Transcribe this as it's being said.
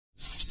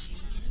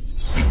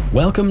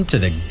Welcome to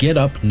the Get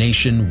Up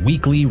Nation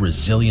Weekly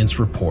Resilience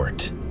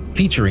Report,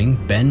 featuring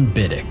Ben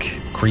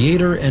Biddick,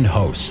 creator and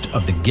host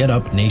of the Get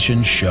Up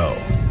Nation show,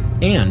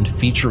 and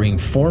featuring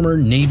former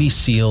Navy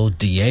SEAL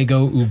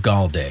Diego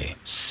Ugalde,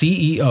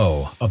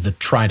 CEO of the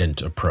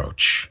Trident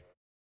Approach.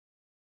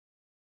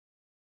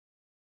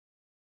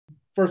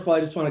 First of all, I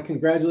just want to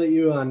congratulate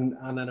you on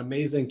an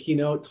amazing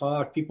keynote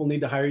talk. People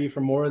need to hire you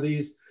for more of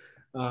these.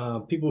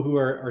 People who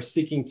are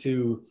seeking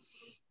to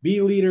be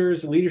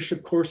leaders,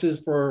 leadership courses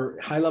for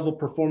high-level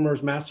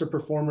performers, master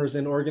performers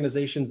in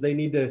organizations. They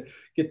need to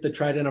get the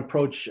Trident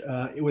Approach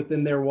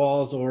within their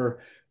walls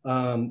or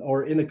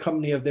in the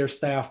company of their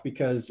staff,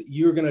 because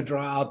you're going to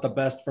draw out the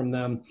best from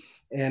them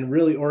and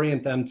really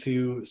orient them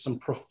to some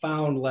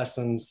profound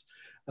lessons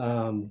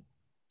of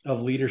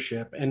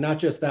leadership. And not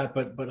just that,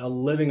 but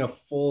living a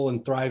full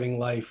and thriving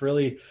life.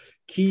 Really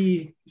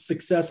key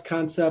success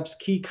concepts,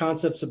 key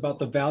concepts about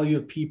the value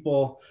of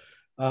people.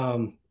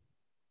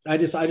 I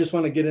just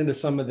want to get into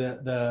some of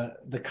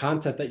the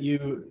content that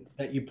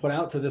you put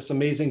out to this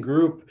amazing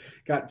group.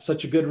 Got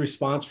such a good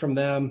response from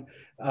them.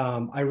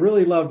 I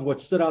really loved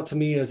what stood out to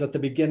me is at the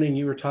beginning,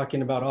 you were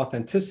talking about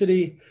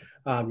authenticity.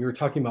 You were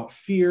talking about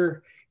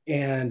fear.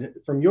 And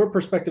from your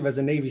perspective as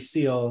a Navy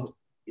SEAL,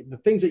 the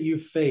things that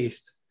you've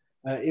faced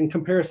in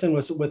comparison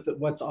with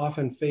what's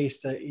often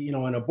faced, in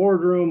a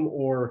boardroom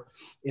or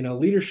in a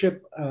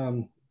leadership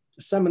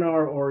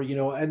seminar, or,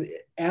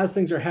 as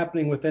things are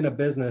happening within a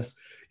business,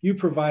 you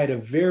provide a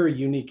very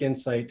unique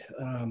insight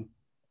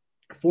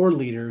for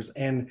leaders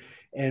and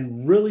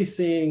really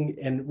seeing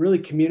and really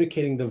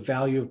communicating the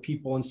value of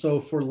people. And so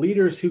for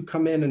leaders who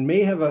come in and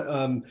may have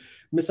a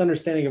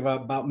misunderstanding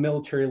about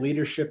military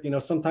leadership,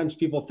 sometimes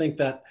people think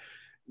that,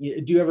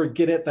 do you ever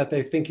get it that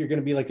they think you're going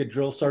to be like a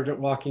drill sergeant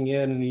walking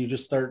in and you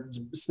just start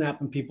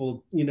snapping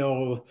people,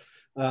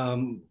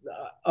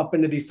 up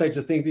into these types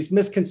of things, these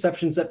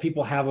misconceptions that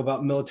people have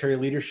about military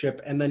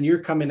leadership. And then you're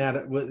coming at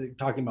it with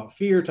talking about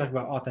fear, talking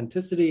about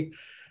authenticity.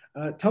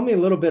 Tell me a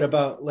little bit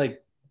about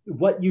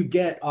what you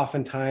get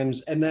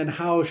oftentimes, and then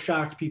how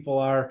shocked people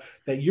are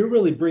that you're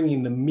really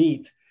bringing the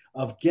meat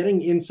of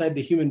getting inside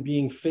the human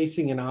being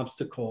facing an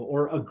obstacle,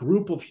 or a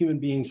group of human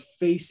beings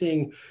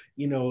facing,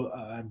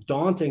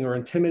 daunting or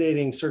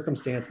intimidating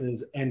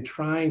circumstances and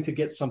trying to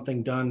get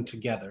something done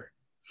together.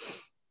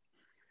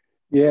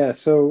 Yeah.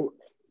 So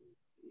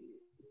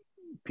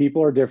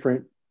people are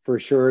different for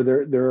sure.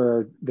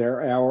 There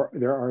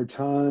are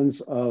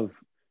tons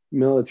of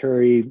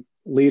military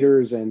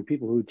leaders and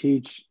people who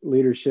teach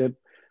leadership,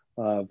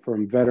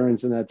 from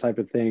veterans and that type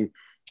of thing,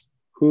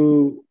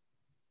 who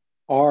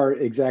are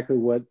exactly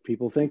what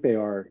people think they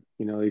are.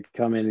 They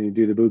come in and you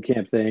do the boot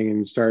camp thing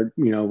and start,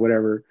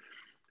 whatever.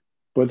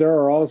 But there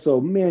are also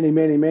many,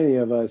 many, many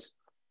of us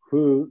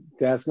who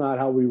that's not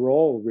how we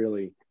roll,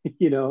 really.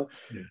 Yeah.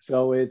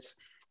 So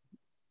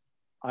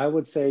I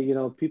would say,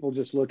 people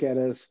just look at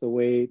us the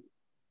way,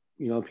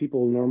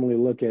 people normally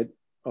look at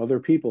other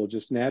people,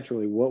 just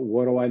naturally.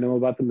 What do I know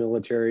about the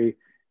military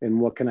and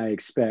what can I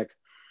expect?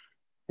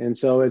 And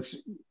so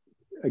it's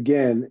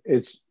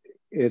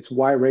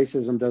why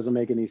racism doesn't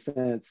make any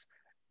sense.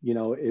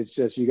 It's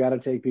just, you got to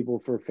take people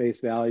for face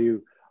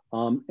value.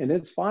 And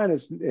it's fine.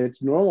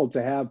 It's normal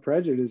to have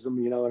prejudice.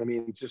 You know what I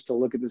mean? Just to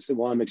look at this,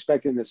 well, I'm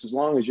expecting this, as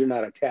long as you're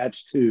not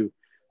attached to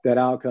that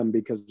outcome,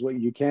 because what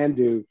you can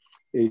do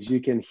is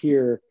you can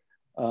hear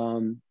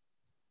and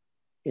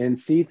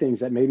see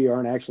things that maybe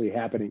aren't actually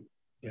happening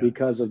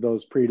because of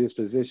those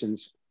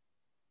predispositions.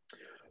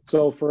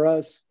 So for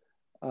us,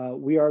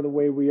 we are the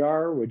way we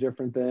are. We're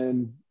different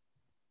than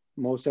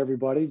most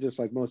everybody, just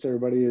like most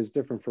everybody is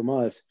different from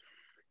us.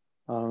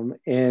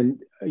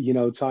 And,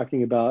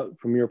 talking about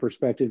from your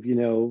perspective,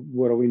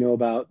 what do we know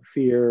about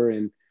fear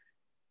and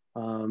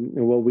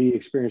what we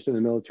experienced in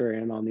the military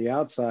and on the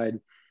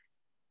outside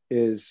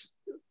is,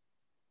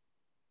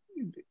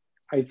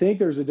 I think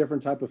there's a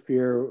different type of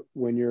fear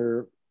when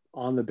you're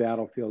on the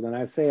battlefield. And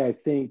I say, I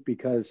think,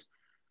 because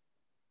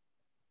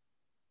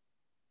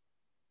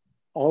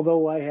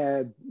although I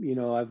had,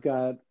 I've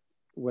got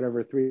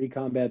 3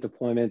 combat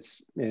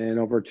deployments and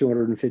over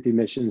 250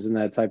 missions and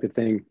that type of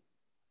thing,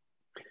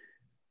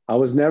 I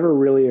was never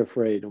really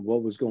afraid of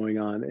what was going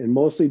on. And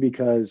mostly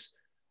because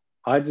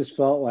I just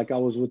felt like I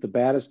was with the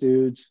baddest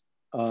dudes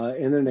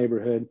in the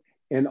neighborhood.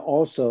 And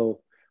also,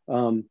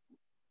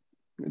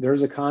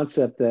 there's a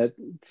concept that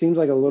seems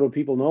like a little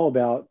people know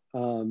about,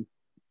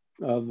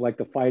 of like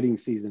the fighting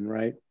season,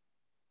 right?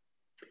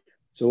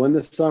 So in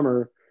the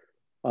summer,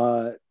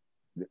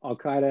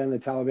 Al-Qaeda and the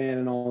Taliban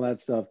and all that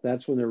stuff,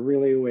 that's when they're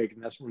really awake,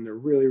 and that's when they're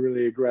really,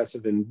 really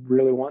aggressive and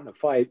really wanting to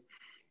fight.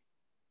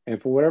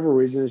 And for whatever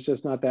reason, it's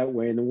just not that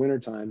way in the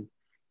wintertime.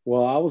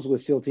 Well, I was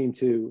with SEAL Team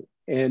 2,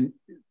 and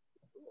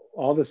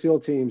all the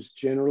SEAL teams,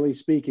 generally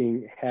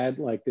speaking, had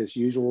like this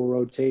usual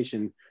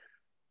rotation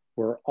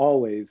where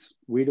always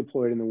we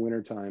deployed in the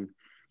wintertime.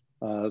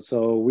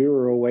 So we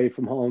were away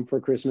from home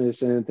for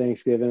Christmas and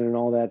Thanksgiving and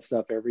all that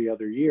stuff every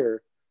other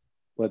year.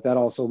 But that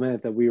also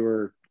meant that we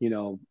were,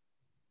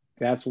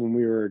 that's when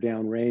we were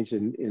downrange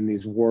in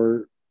these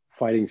war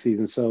fighting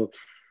seasons. So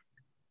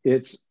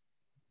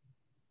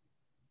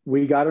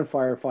we got in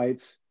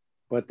firefights,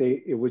 but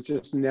it was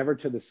just never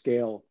to the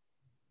scale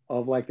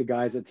of like the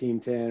guys at Team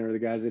 10 or the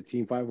guys at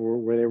Team 5,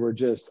 where they were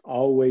just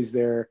always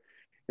there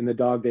in the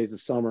dog days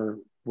of summer,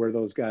 where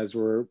those guys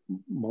were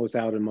most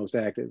out and most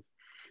active.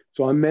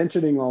 So I'm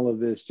mentioning all of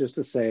this just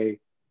to say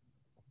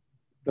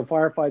the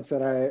firefights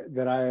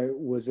that I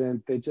was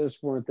in, they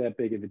just weren't that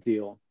big of a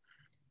deal.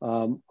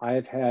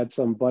 I've had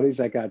some buddies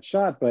that got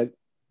shot, but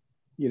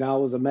you know, I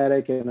was a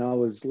medic and I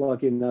was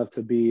lucky enough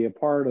to be a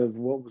part of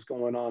what was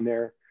going on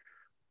there.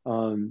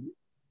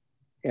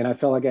 And I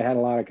felt like I had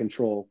a lot of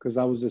control because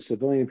I was a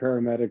civilian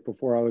paramedic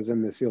before I was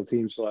in the SEAL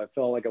team. So I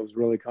felt like I was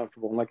really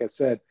comfortable. And like I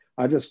said,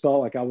 I just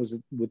felt like I was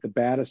with the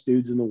baddest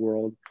dudes in the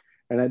world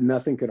and that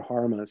nothing could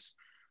harm us.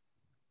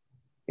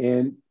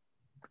 And,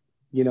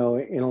 you know,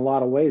 in a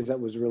lot of ways, that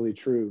was really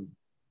true.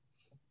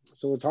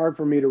 So it's hard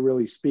for me to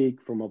really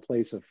speak from a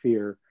place of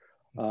fear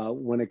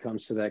when it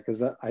comes to that.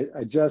 Because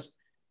I just,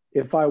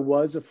 if I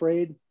was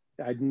afraid,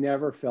 I'd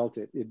never felt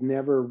it. It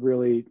never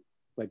really,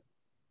 like,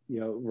 you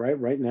know,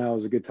 right now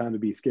is a good time to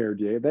be scared.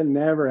 Yeah, that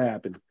never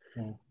happened.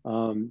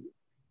 Yeah.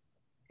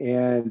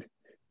 And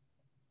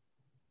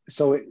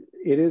so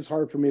it is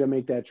hard for me to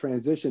make that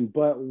transition.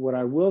 But what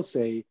I will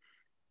say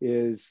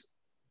is,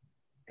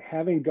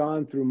 having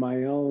gone through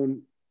my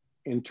own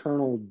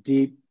internal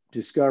deep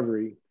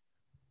discovery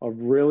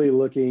of really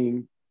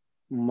looking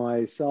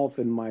myself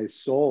and my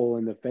soul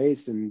in the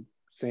face and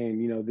saying,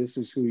 you know, this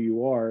is who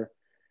you are.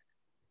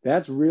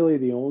 That's really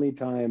the only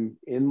time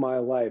in my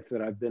life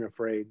that I've been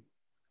afraid,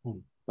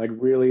 like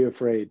really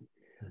afraid.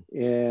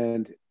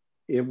 And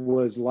it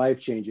was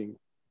life-changing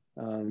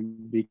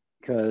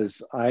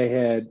because I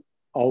had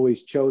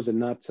always chosen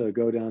not to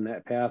go down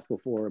that path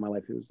before in my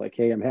life. It was like,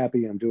 hey, I'm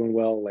happy, I'm doing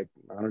well. Like,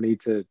 I don't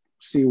need to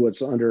see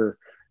what's under,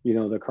 you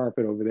know, the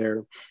carpet over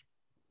there.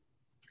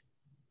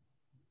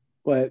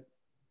 But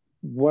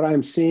what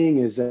I'm seeing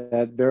is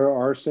that there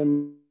are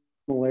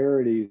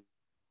similarities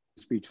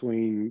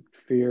between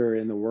fear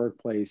in the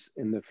workplace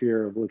and the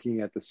fear of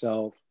looking at the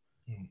self.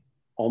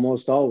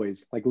 Almost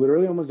always, like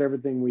literally almost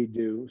everything we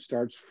do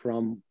starts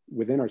from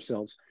within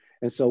ourselves.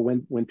 And so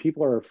when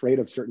people are afraid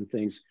of certain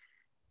things,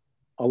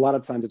 a lot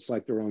of times it's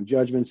like their own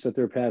judgments that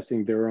they're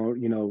passing, their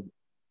own, you know,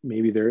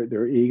 maybe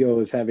their ego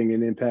is having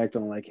an impact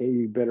on like, hey,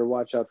 you better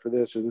watch out for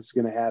this, or this is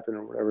going to happen,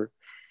 or whatever.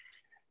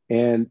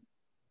 And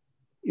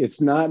it's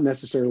not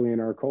necessarily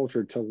in our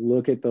culture to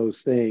look at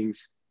those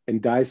things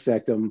and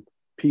dissect them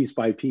piece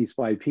by piece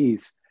by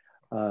piece.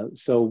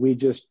 So we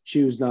just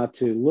choose not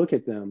to look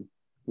at them,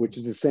 which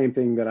is the same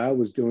thing that I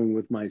was doing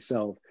with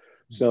myself.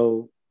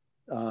 So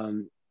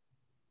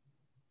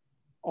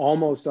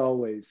almost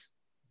always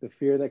the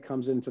fear that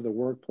comes into the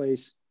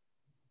workplace,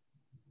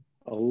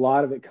 a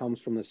lot of it comes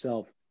from the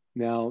self.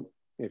 Now,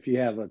 if you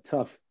have a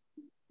tough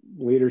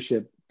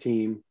leadership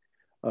team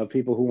of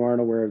people who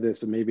aren't aware of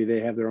this, and maybe they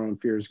have their own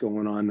fears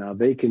going on now,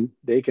 they can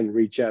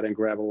reach out and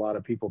grab a lot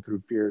of people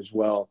through fear as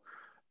well,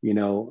 you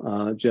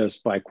know,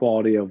 just by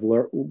quality of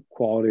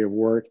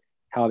work,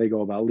 how they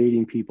go about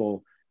leading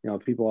people, you know,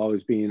 people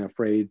always being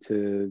afraid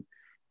to,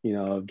 you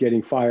know, of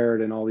getting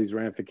fired and all these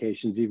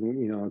ramifications, even,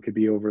 you know, it could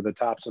be over the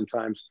top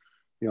sometimes.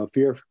 You know,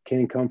 fear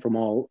can come from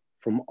all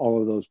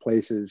of those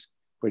places,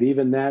 but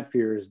even that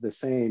fear is the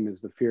same as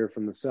the fear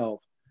from the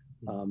self.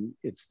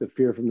 It's the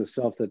fear from the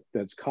self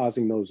that's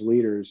causing those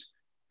leaders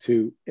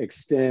to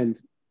extend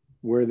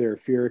where their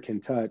fear can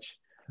touch,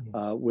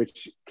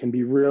 which can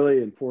be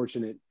really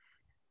unfortunate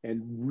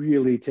and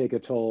really take a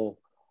toll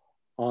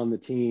on the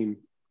team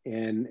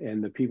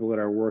and the people that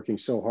are working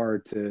so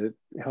hard to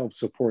help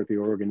support the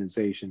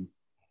organization.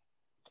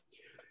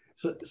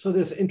 So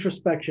this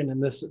introspection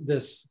and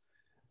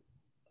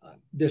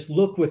this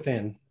look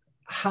within,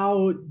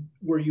 how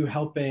were you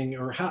helping,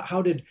 or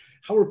how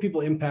were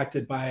people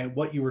impacted by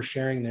what you were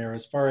sharing there,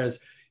 as far as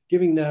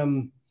giving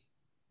them,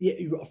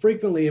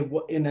 frequently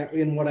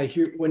in what I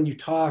hear when you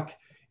talk,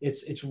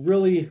 it's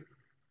really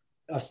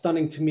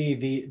stunning to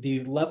me,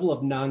 the level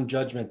of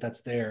non-judgment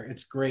that's there.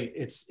 It's great.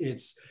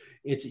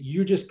 It's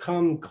you just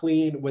come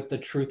clean with the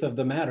truth of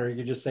the matter.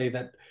 You just say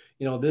that,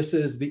 you know, this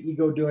is the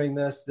ego doing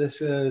this.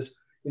 This is,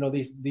 you know,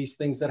 these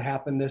things that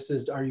happen. This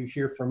is, are you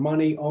here for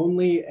money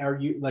only? Are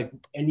you like,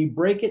 and you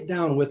break it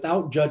down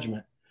without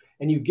judgment,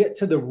 and you get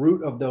to the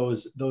root of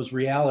those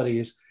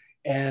realities,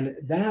 and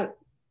that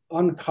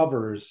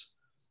uncovers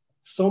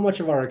so much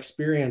of our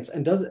experience.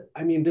 And does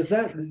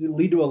that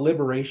lead to a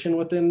liberation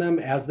within them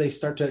as they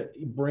start to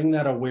bring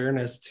that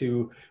awareness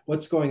to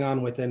what's going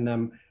on within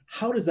them?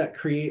 How does that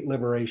create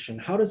liberation?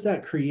 How does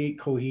that create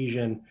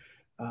cohesion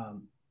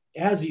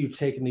as you've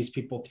taken these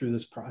people through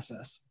this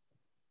process?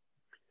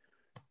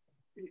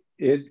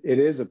 It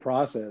is a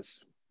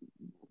process.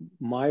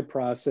 My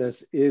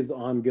process is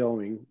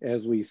ongoing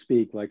as we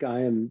speak. Like,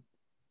 I am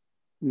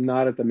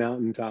not at the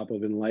mountaintop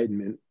of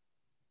enlightenment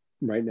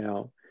right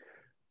now.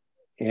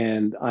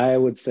 And I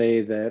would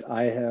say that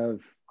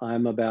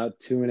I'm about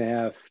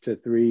 2.5 to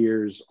 3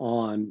 years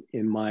on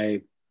in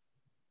my,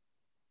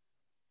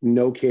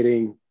 no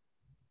kidding,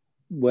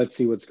 let's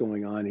see what's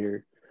going on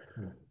here.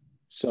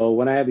 So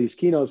when I have these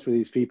keynotes for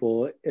these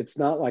people, it's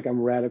not like I'm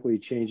radically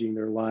changing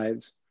their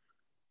lives.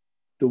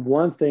 The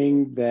one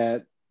thing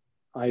that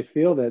I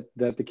feel that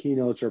the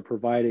keynotes are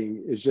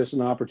providing is just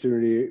an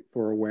opportunity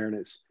for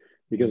awareness,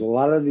 because a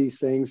lot of these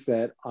things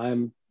that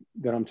I'm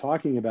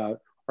talking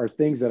about are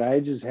things that I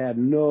just had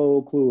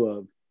no clue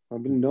of.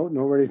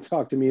 Nobody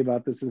talked to me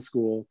about this in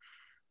school.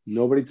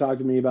 Nobody talked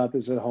to me about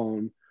this at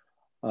home.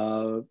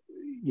 You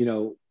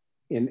know,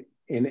 in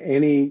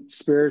any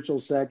spiritual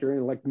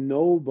sector, like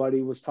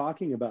nobody was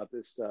talking about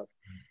this stuff.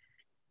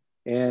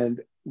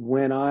 And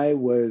when I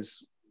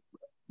was,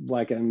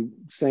 like I'm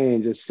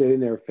saying, just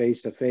sitting there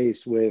face to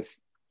face with,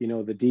 you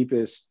know, the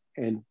deepest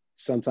and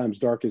sometimes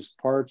darkest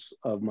parts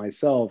of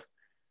myself,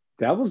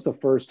 that was the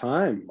first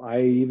time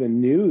I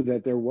even knew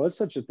that there was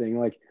such a thing.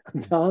 Like,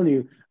 I'm telling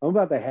you, I'm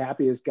about the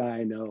happiest guy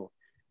I know.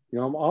 You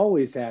know, I'm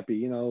always happy,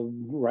 you know,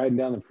 riding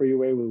down the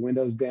freeway with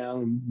windows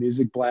down,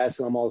 music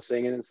blasting, I'm all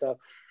singing and stuff.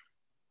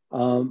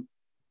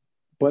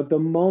 But the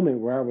moment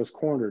where I was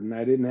cornered and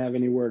I didn't have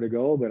anywhere to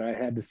go, but I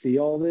had to see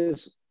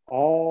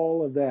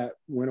all of that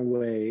went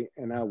away,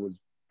 and I was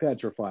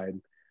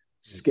petrified,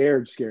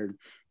 scared.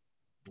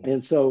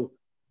 And so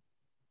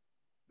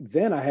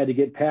then I had to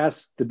get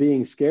past the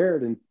being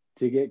scared and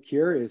to get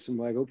curious. I'm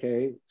like,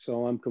 okay,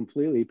 so I'm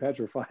completely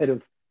petrified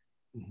of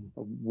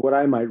what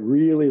I might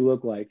really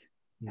look like,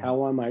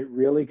 how I might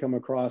really come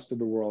across to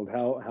the world,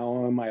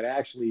 how I might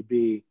actually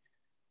be,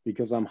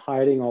 because I'm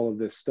hiding all of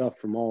this stuff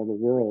from all the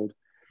world.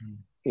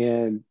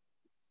 And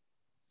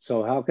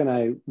so how can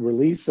I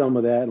release some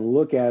of that and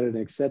look at it and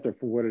accept it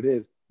for what it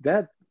is?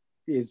 That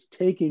is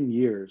taking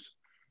years.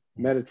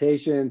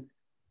 Meditation,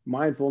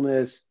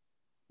 mindfulness,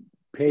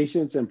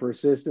 patience and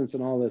persistence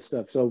and all this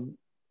stuff. So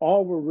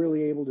all we're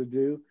really able to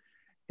do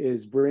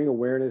is bring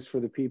awareness for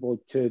the people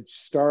to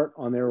start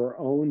on their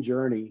own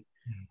journey.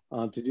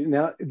 To do.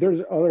 Now,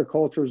 there's other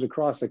cultures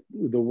across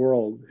the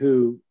world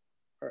who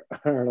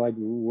are like,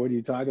 what are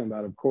you talking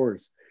about? Of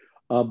course.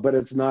 But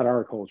it's not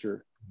our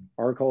culture.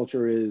 Our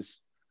culture is,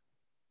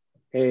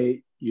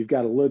 hey, you've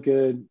got to look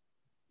good.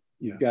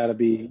 You've got to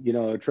be, you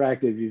know,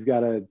 attractive. You've got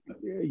to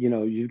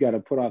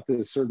put off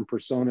this certain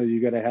persona. You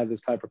got to have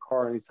this type of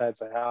car and these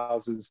types of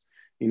houses.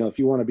 You know, if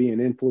you want to be an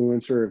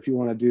influencer, if you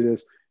want to do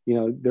this, you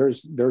know,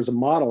 there's a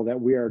model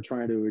that we are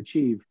trying to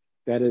achieve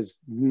that is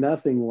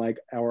nothing like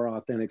our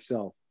authentic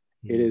self.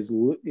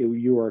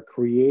 You are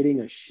creating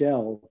a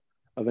shell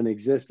of an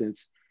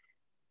existence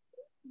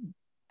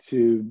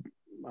to,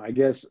 I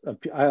guess,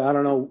 I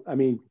don't know. I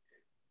mean,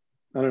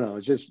 I don't know.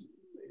 It's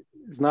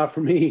not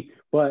for me,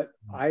 but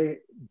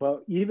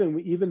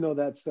even though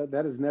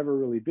that has never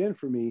really been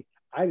for me,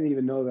 I didn't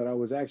even know that I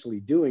was actually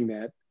doing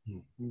that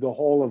the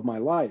whole of my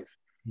life.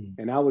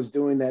 And I was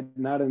doing that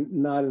not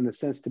in the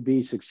sense to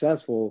be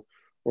successful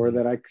or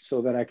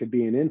so that I could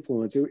be an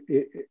influence.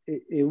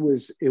 It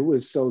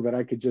was so that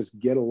I could just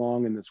get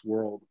along in this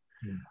world.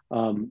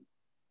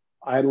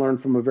 I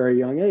learned from a very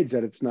young age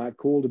that it's not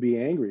cool to be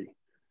angry.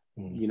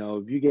 You know,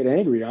 if you get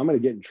angry, I'm going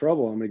to get in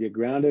trouble. I'm going to get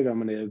grounded.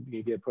 I'm going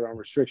to get put on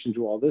restriction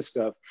to all this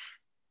stuff.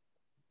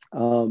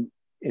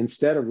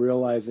 Instead of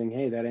realizing,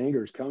 hey, that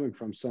anger is coming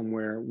from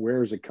somewhere.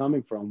 Where is it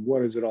coming from?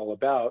 What is it all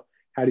about?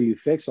 How do you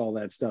fix all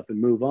that stuff and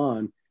move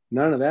on?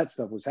 None of that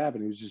stuff was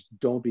happening. It was just,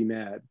 don't be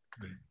mad.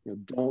 You know,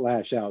 don't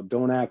lash out.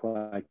 Don't act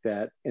like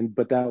that.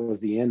 But that was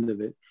the end of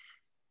it.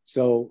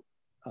 So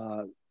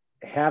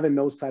having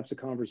those types of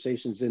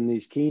conversations in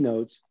these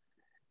keynotes,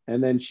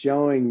 and then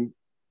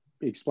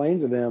explain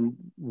to them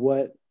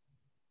what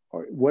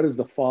is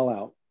the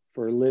fallout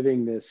for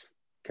living this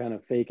kind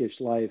of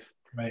fakish life,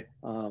 right?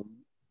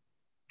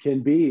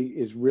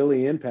 Is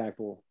really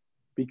impactful,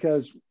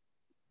 because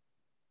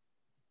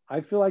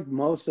I feel like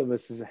most of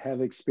us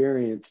have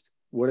experienced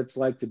what it's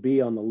like to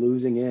be on the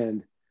losing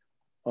end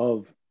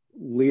of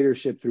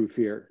leadership through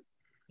fear.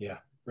 Yeah,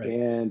 right.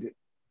 And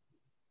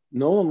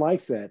no one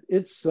likes that.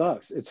 It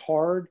sucks. It's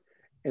hard.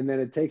 And then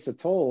it takes a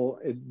toll.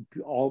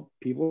 All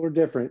people are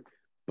different,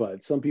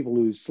 but some people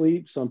lose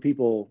sleep. Some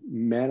people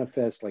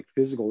manifest like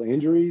physical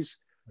injuries.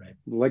 Right.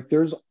 Like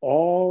there's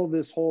all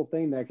this whole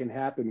thing that can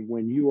happen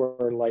when you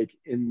are like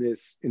in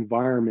this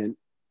environment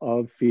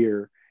of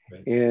fear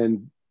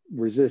and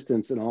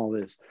resistance and all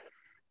this.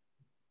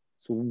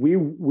 So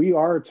we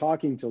are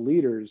talking to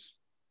leaders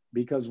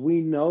because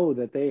we know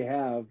that they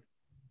have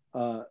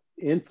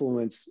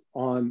influence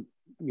on,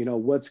 you know,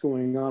 what's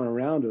going on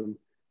around them.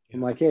 Yeah.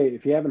 I'm like, hey,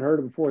 if you haven't heard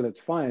it before, that's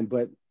fine.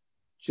 But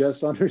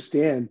just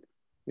understand,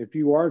 if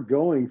you are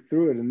going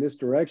through it in this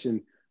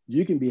direction,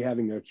 you can be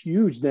having a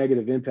huge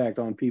negative impact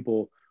on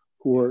people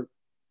who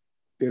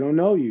they don't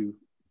know you.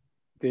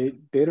 They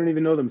don't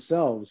even know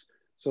themselves.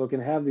 So it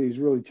can have these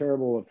really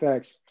terrible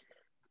effects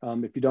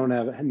if you don't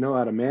know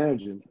how to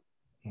manage it.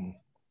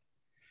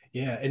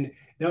 Yeah. And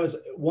that was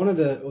one of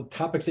the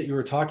topics that you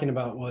were talking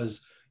about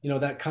was, you know,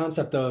 that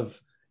concept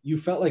of, you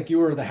felt like you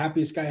were the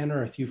happiest guy on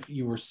earth.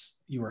 You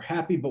were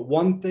happy, but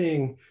one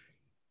thing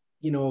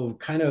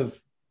kind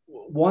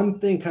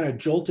of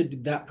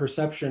jolted that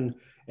perception,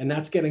 and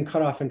that's getting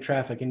cut off in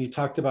traffic. And you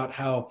talked about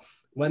how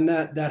when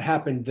that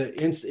happened,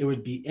 it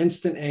would be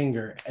instant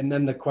anger, and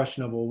then the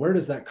question of, well, where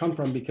does that come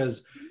from?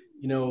 Because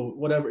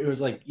whatever, it was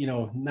like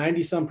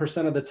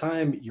 90% of the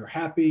time you're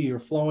happy, you're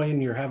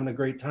flowing, you're having a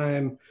great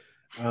time,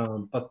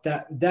 but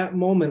that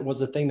moment was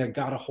the thing that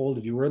got a hold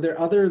of you. Were there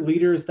other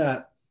leaders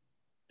that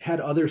had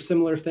other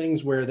similar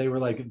things where they were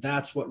like,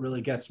 that's what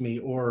really gets me,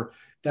 or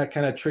that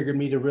kind of triggered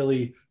me to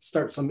really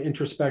start some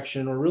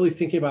introspection, or really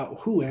thinking about,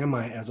 who am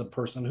I as a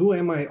person? Who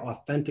am I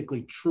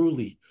authentically,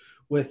 truly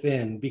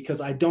within? Because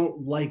I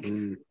don't like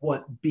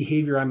what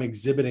behavior I'm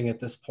exhibiting at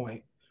this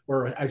point,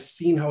 or I've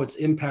seen how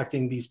it's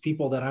impacting these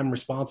people that I'm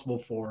responsible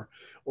for,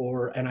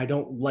 and I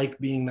don't like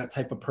being that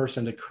type of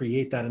person to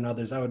create that in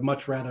others. I would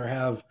much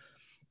rather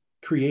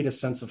create a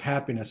sense of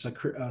happiness,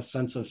 a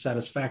sense of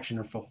satisfaction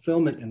or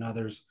fulfillment in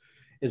others.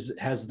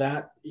 Has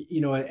that,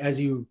 as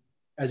you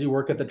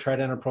work at the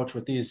Trident approach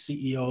with these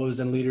CEOs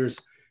and leaders,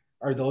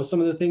 are those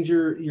some of the things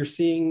you're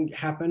seeing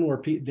happen,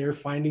 where they're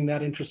finding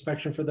that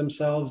introspection for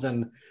themselves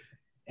and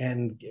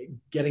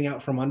getting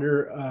out from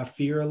under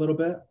fear a little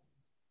bit?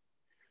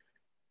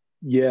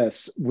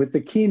 Yes, with the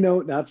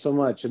keynote, not so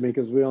much. I mean,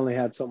 because we only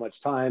had so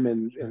much time,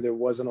 and there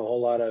wasn't a whole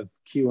lot of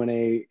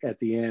Q&A at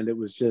the end. It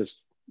was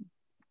just,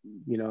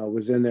 I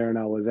was in there and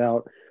I was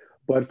out.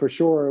 But for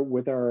sure,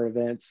 with our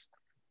events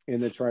in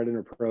the Trident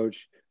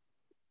approach,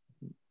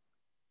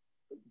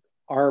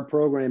 our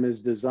program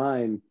is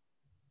designed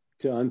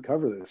to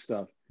uncover this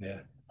stuff. Yeah.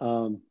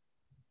 And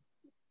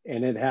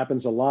it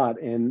happens a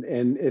lot. And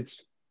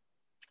it's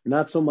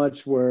not so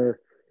much where,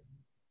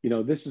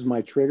 this is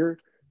my trigger,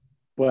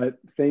 but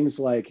things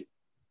like,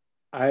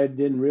 I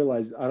didn't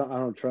realize I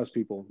don't trust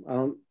people.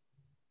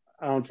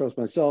 I don't trust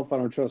myself. I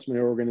don't trust my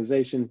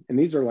organization. And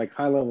these are like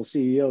high-level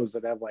CEOs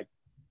that have like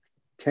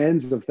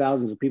tens of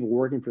thousands of people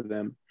working for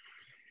them.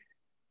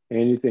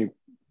 And you think,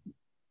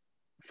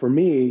 for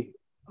me,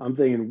 I'm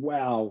thinking,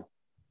 wow,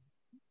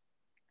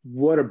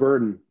 what a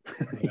burden.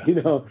 Yeah.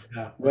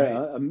 Yeah, right.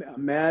 Well,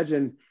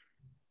 imagine,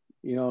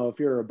 if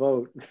you're a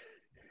boat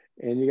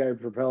and you got your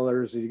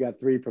propellers, and you got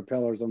 3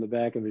 propellers on the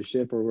back of a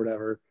ship or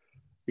whatever,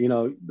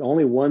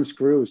 only one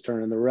screw is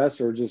turning. The rest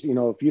are just,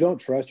 if you don't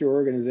trust your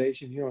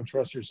organization, you don't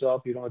trust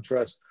yourself, you don't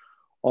trust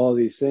all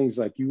these things,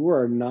 like, you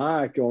are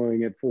not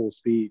going at full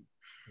speed.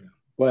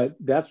 But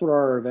that's what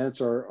our events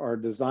are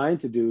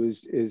designed to do,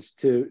 is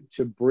to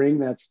bring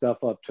that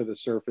stuff up to the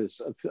surface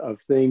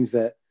of things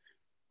that,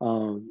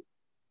 I'm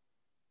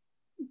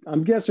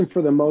guessing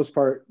for the most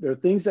part, they're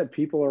things that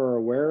people are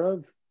aware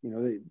of.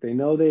 They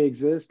know they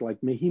exist.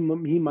 Like me, he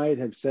might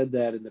have said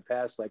that in the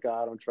past, like,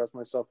 I don't trust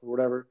myself or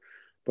whatever,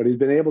 but he's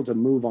been able to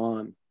move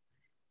on.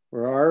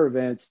 Where our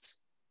events,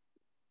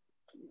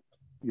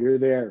 you're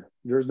there.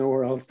 There's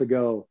nowhere else to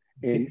go,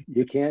 and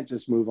you can't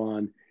just move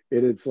on.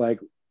 It's like,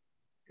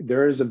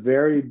 there is a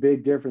very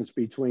big difference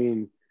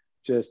between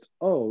just,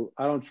 oh,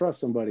 I don't trust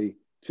somebody,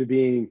 to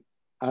being,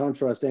 I don't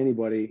trust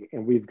anybody,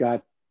 and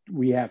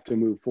we have to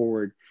move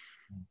forward.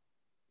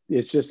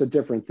 It's just a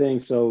different thing.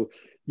 So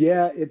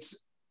yeah, it's,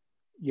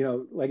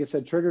 like I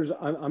said, triggers,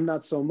 I'm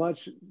not so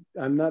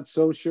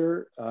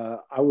sure.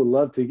 I would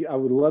love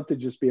to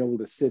just be able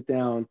to sit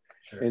down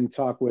and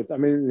talk with,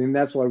 and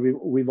that's why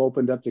we've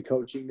opened up to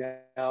coaching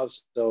now.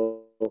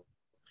 So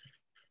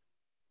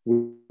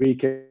we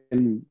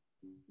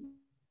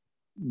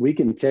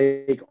can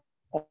take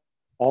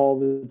all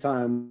the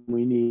time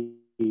we need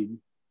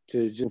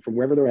to just, from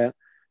wherever they're at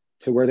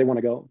to where they want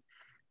to go.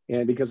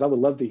 And because I would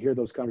love to hear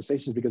those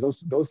conversations, because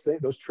those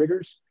things, those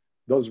triggers,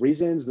 those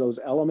reasons, those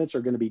elements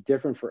are going to be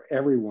different for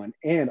everyone,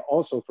 and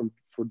also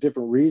for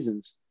different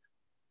reasons.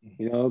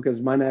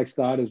 Because my next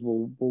thought is,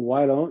 well,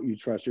 why don't you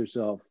trust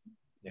yourself?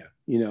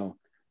 Yeah.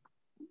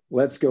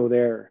 Let's go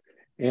there.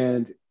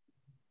 And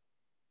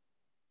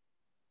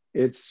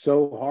it's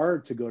so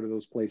hard to go to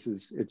those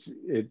places.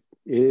 It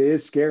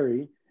is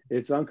scary.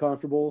 It's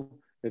uncomfortable.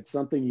 It's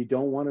something you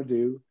don't want to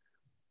do,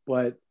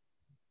 but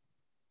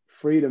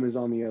freedom is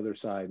on the other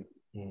side.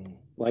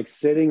 Like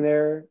sitting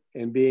there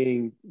and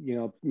being,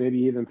 maybe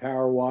even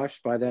power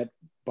washed by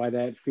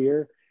that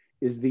fear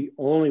is the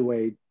only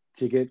way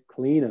to get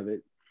clean of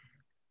it.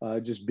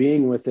 Just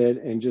being with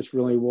it and just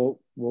really, well,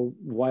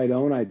 why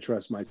don't I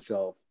trust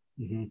myself?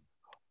 Mm-hmm.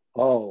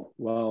 Oh,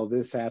 well,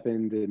 this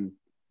happened, and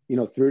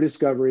through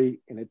discovery,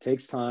 and it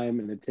takes time,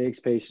 and it takes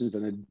patience,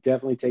 and it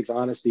definitely takes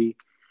honesty.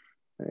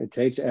 It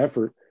takes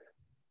effort,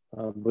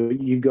 but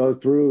you go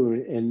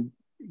through, and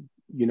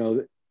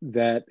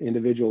that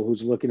individual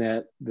who's looking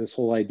at this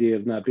whole idea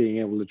of not being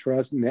able to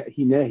trust,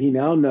 he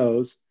now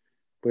knows,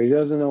 but he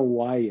doesn't know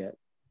why yet.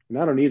 And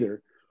I don't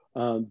either.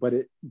 But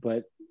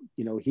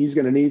he's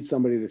going to need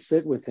somebody to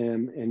sit with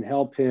him and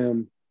help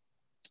him,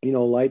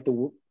 light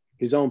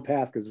his own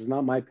path, because it's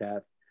not my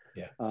path.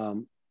 Yeah.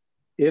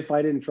 If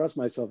I didn't trust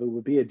myself, it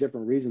would be a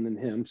different reason than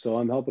him. So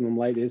I'm helping him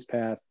light his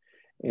path,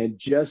 and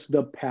just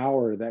the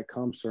power that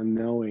comes from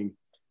knowing,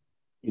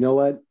 you know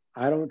what?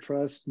 I don't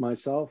trust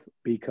myself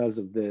because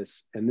of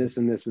this and this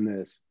and this and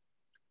this.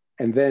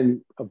 And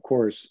then, of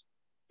course,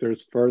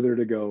 there's further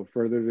to go,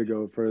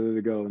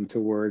 and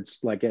towards,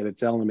 like, at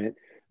its element,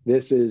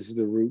 this is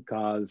the root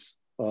cause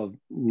of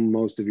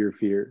most of your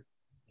fear.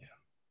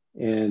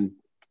 And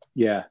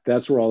yeah,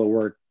 that's where all the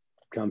work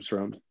comes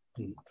from.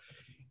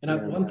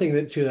 And one thing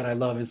that I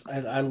love is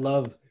I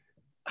love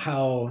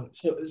how,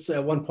 so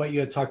at one point you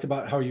had talked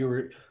about how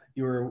you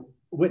were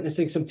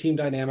witnessing some team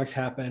dynamics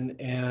happen,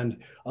 and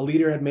a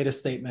leader had made a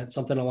statement,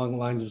 something along the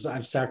lines of,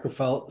 I've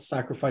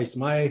sacrificed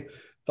my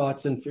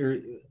thoughts and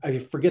fear. I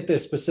forget the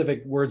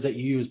specific words that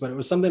you used, but it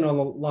was something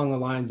along the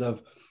lines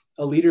of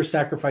a leader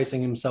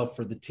sacrificing himself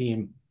for the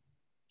team.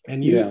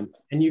 And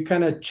you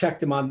kind of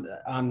checked him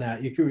on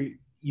that.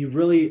 You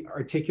really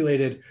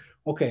articulated,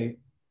 okay,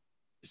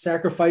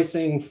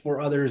 sacrificing for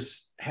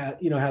others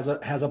has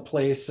a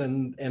place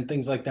and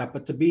things like that,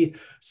 but to be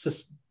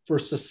for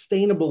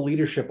sustainable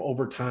leadership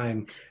over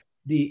time,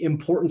 the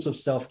importance of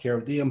self-care,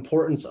 the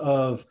importance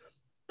of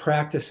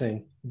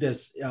practicing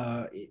this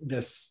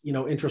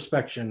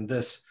introspection,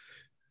 this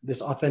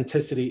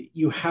authenticity.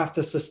 You have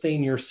to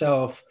sustain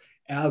yourself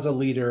as a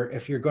leader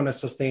if you're going to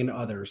sustain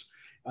others.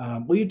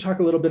 Will you talk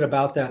a little bit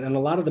about that and a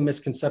lot of the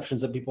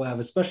misconceptions that people have,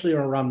 especially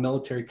around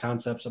military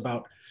concepts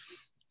about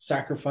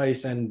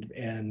sacrifice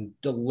and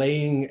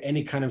delaying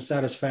any kind of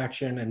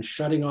satisfaction and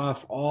shutting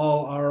off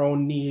all our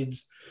own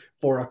needs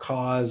for a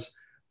cause?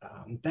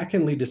 That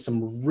can lead to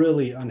some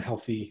really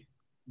unhealthy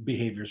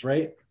behaviors,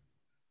 right?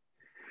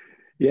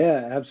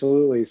 Yeah,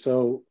 absolutely.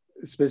 So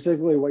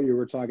specifically what you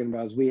were talking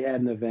about is we had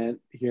an event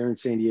here in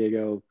San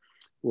Diego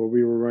where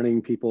we were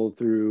running people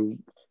through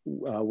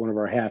one of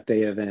our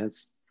half-day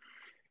events.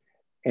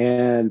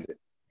 And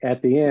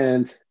at the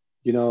end,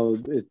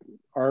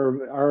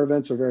 our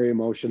events are very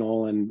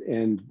emotional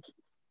and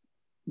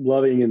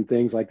loving and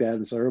things like that.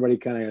 And so everybody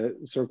kind of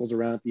circles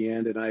around at the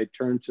end. And I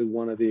turned to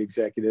one of the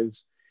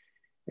executives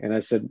and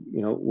I said,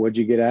 what'd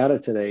you get out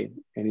of today?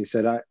 And he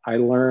said, I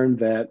learned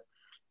that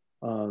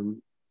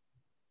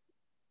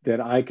that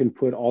I can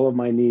put all of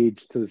my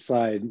needs to the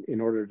side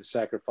in order to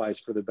sacrifice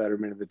for the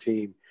betterment of the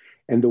team.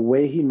 And the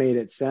way he made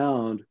it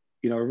sound,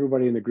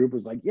 everybody in the group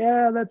was like,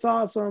 yeah, that's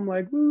awesome.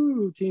 Like,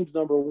 woo, team's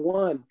number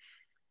one.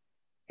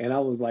 And I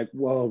was like,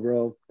 whoa,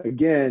 bro.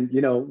 Again,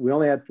 we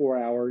only had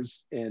 4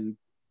 hours. And,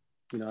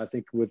 I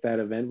think with that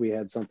event, we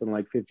had something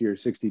like 50 or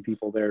 60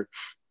 people there.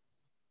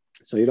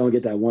 So you don't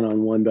get that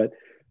one-on-one. But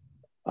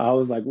I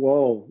was like,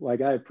 whoa,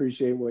 like, I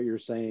appreciate what you're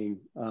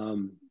saying.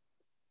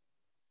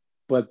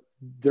 But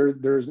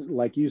there's,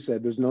 like you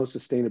said, there's no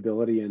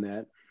sustainability in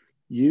that.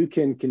 You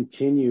can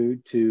continue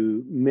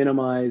to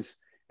minimize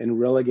and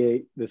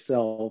relegate the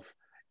self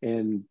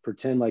and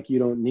pretend like you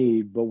don't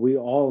need, but we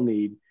all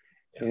need.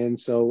 Yeah. And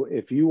so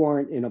if you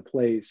aren't in a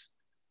place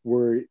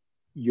where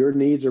your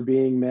needs are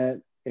being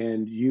met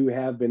and you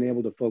have been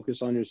able to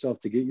focus on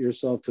yourself to get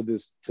yourself to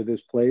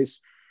this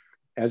place,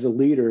 as a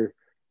leader,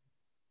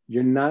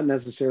 you're not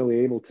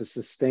necessarily able to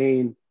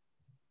sustain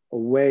a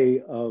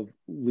way of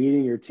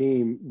leading your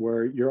team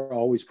where you're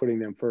always putting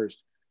them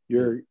first.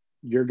 You're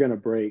going to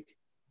break.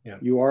 Yeah.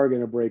 You are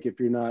going to break if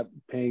you're not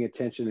paying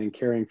attention and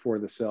caring for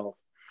the self.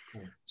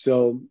 Yeah.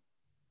 So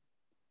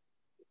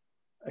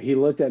he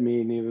looked at me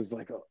and he was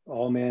like,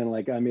 oh man,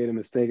 like I made a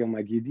mistake. I'm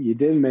like, you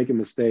didn't make a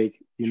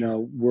mistake.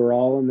 We're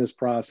all in this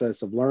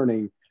process of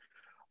learning.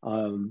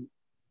 I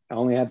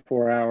only had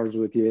 4 hours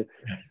with you,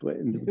 but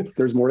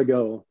there's more to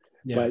go.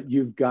 Yeah. But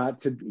you've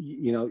got to,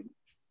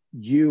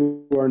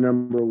 you are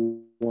number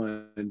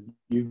one.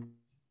 You've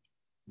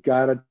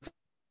got to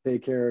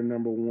take care of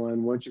number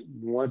one.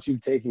 Once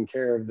you've taken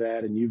care of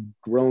that and you've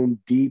grown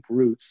deep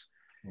roots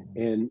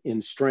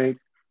in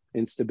strength,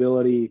 in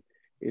stability,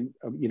 in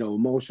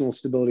emotional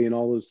stability and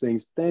all those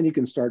things, then you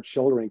can start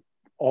shouldering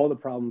all the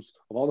problems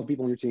of all the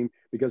people on your team,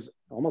 because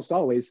almost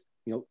always,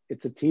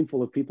 it's a team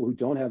full of people who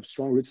don't have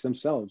strong roots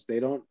themselves.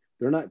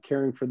 They're not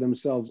caring for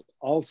themselves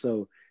also.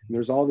 And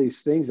there's all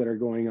these things that are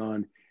going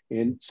on.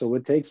 And so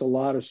it takes a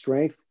lot of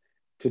strength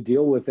to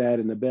deal with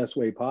that in the best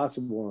way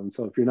possible. And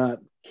so if you're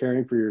not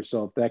caring for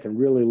yourself, that can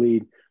really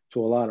lead to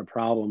a lot of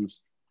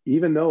problems,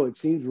 even though it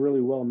seems really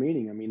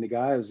well-meaning. I mean, the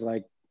guy is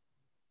like,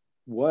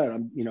 what?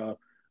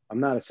 I'm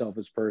not a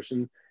selfish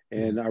person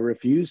and I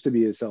refuse to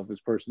be a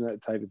selfish person,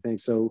 that type of thing.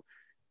 So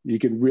you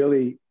can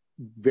really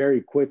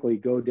very quickly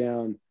go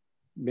down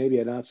maybe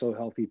a not so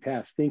healthy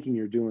path, thinking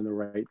you're doing the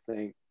right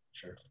thing.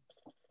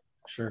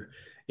 Sure.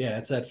 Yeah.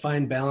 It's that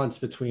fine balance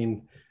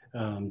between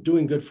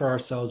doing good for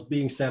ourselves,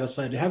 being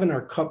satisfied, having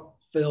our cup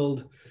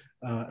filled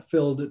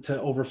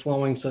to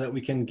overflowing so that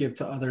we can give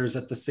to others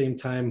at the same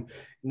time,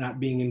 not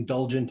being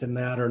indulgent in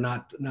that, or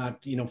not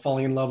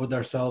falling in love with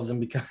ourselves and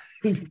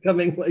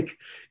becoming like,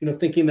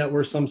 thinking that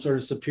we're some sort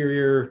of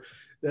superior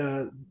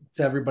to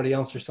everybody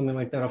else or something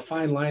like that. A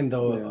fine line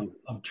though,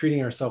 of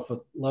treating ourselves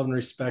with love and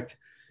respect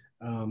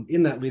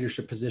in that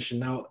leadership position.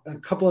 Now, a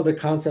couple of the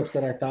concepts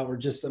that I thought were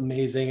just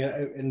amazing,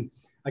 and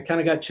I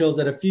kind of got chills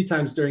at a few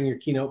times during your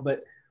keynote,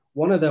 but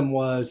one of them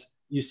was,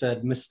 you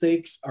said,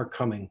 mistakes are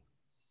coming.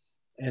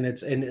 And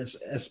it's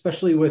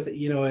especially with,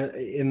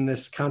 in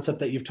this concept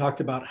that you've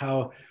talked about,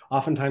 how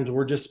oftentimes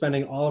we're just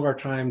spending all of our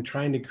time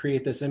trying to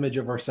create this image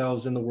of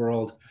ourselves in the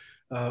world,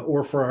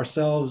 or for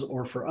ourselves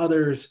or for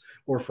others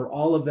or for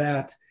all of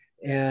that.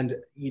 And,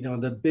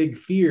 the big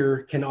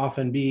fear can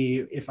often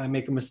be, if I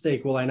make a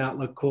mistake, will I not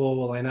look cool?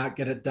 Will I not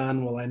get it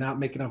done? Will I not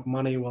make enough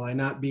money? Will I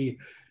not be,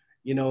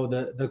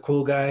 the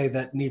cool guy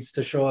that needs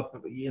to show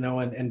up,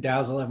 and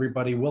dazzle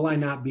everybody? Will I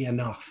not be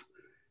enough?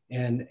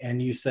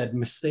 And you said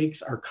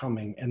mistakes are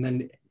coming. And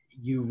then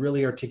you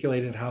really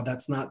articulated how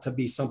that's not to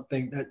be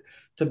something that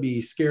to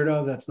be scared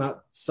of. That's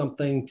not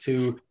something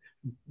to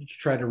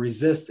try to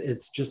resist.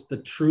 It's just the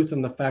truth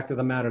and the fact of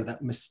the matter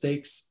that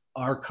mistakes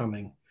are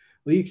coming.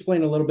 Will you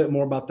explain a little bit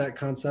more about that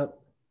concept?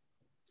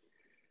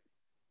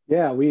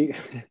 Yeah,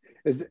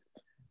 it's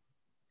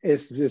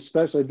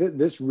especially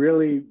this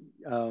really,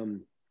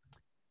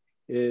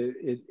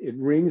 it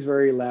rings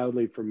very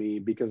loudly for me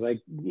because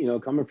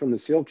coming from the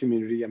SEAL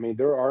community, I mean,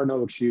 there are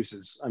no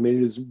excuses. I mean,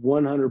 it is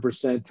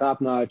 100%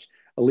 top-notch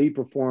elite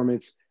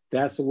performance.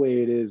 That's the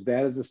way it is.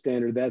 That is the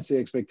standard. That's the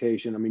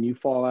expectation. I mean, you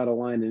fall out of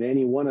line in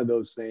any one of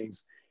those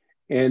things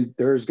and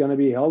there's going to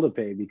be hell to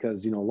pay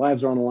because,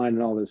 lives are on the line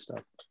and all this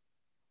stuff.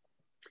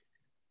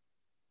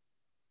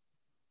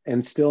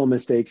 And still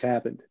mistakes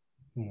happened.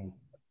 Mm-hmm.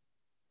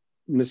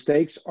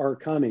 Mistakes are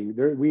coming.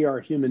 We are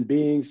human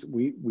beings.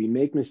 We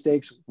make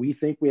mistakes. We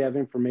think we have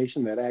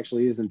information that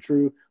actually isn't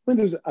true. I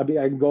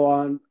can go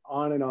on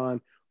and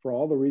on for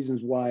all the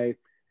reasons why,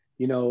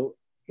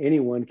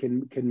 anyone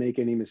can make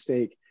any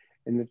mistake.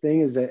 And the thing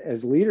is that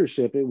as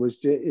leadership,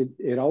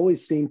 it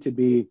always seemed to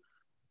be,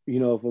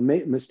 if a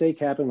mistake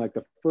happened, like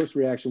the first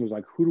reaction was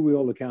like, who do we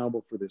hold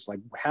accountable for this? Like,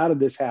 how did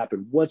this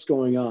happen? What's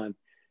going on?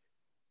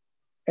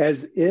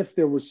 As if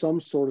there was some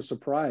sort of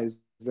surprise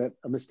that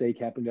a mistake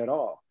happened at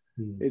all.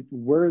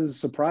 Where does the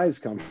surprise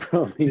come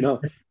from?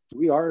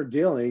 We are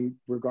dealing,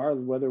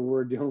 regardless of whether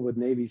we're dealing with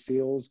Navy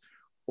SEALs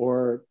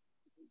or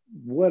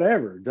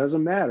whatever,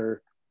 doesn't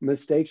matter.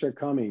 Mistakes are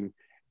coming.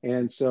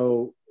 And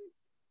so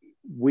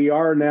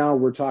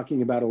we're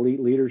talking about elite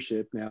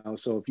leadership now.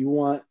 So if you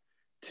want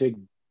to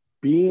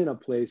be in a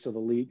place of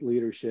elite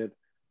leadership,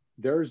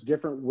 there's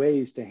different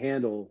ways to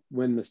handle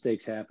when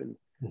mistakes happen.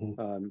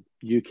 Mm-hmm.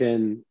 You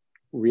can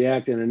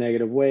react in a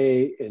negative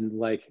way and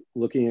like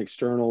looking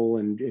external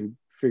and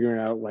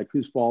figuring out like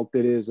whose fault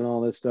it is and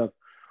all this stuff.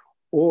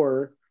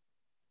 Or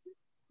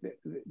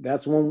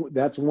that's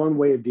one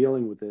way of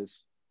dealing with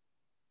this.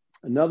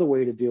 Another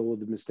way to deal with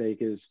the mistake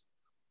is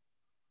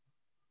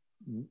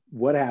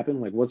what happened,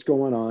 like what's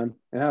going on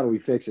and how do we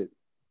fix it?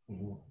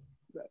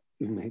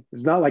 Mm-hmm.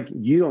 It's not like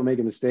you don't make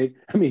a mistake.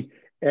 I mean,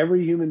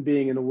 every human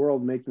being in the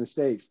world makes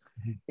mistakes.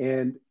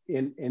 Mm-hmm.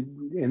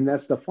 And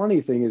that's the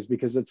funny thing is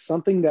because it's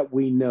something that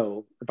we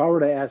know. If I were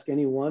to ask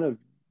any one of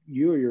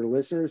you or your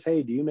listeners,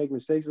 hey, do you make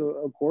mistakes?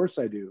 Of course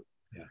I do.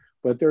 Yeah.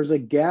 But there's a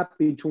gap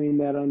between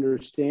that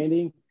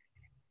understanding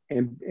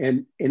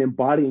and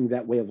embodying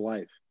that way of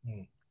life.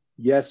 Mm.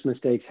 Yes,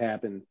 mistakes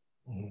happen.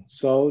 Mm-hmm.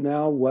 So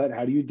now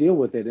how do you deal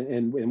with it?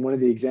 And one of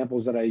the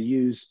examples that I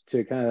use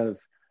to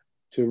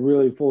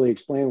really fully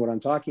explain what I'm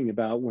talking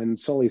about, when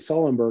Sully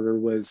Sullenberger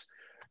was,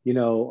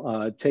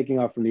 taking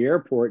off from the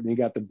airport and he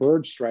got the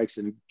bird strikes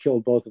and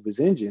killed both of his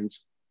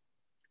engines,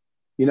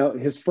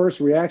 his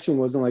first reaction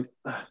wasn't like,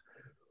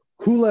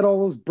 who let all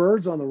those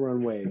birds on the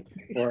runway?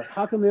 Or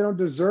how come they don't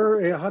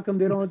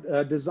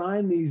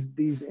design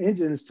these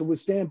engines to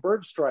withstand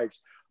bird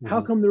strikes? Mm-hmm.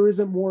 How come there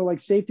isn't more like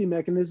safety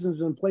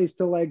mechanisms in place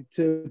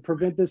to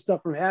prevent this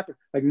stuff from happening?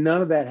 Like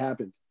none of that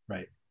happened.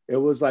 Right. It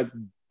was like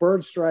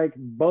bird strike,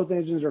 both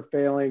engines are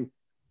failing.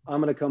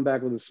 I'm going to come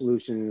back with a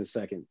solution in a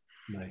second.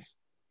 Nice.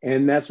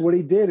 And that's what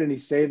he did. And he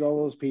saved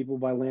all those people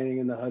by landing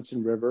in the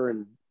Hudson River.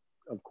 And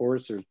of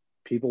course,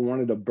 people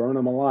wanted to burn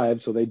him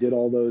alive. So they did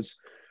all those.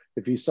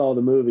 If you saw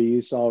the movie,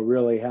 you saw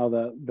really how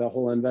the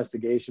whole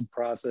investigation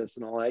process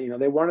and all that,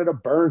 they wanted to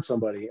burn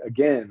somebody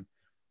again,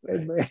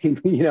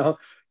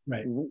 right.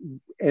 Right.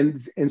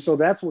 And so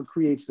that's what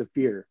creates the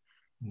fear.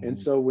 Mm-hmm. And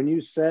so when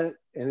you set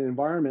an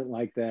environment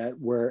like that,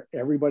 where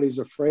everybody's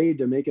afraid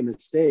to make a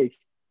mistake,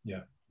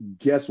 yeah,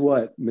 guess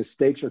what?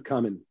 Mistakes are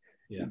coming.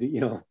 Yeah.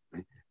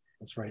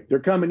 That's right. They're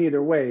coming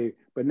either way,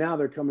 but now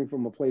they're coming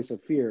from a place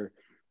of fear.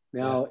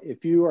 Now,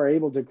 if you are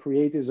able to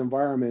create these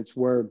environments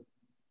where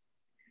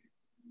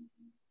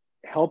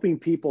helping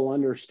people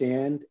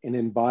understand and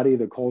embody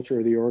the culture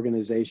of the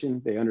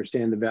organization, they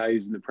understand the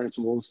values and the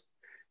principles,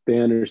 they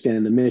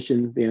understand the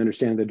mission, they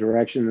understand the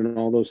direction and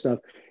all those stuff.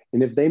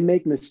 And if they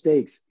make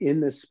mistakes in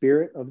the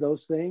spirit of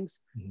those things,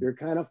 mm-hmm. they're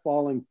kind of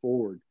falling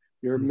forward.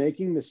 You're mm-hmm.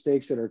 making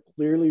mistakes that are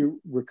clearly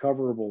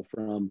recoverable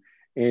from,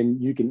 and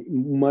you can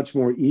much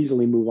more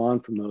easily move on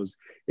from those.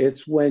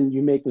 It's when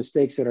you make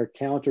mistakes that are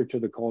counter to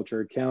the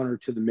culture, counter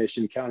to the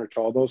mission, counter to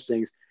all those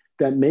things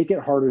that make it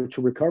harder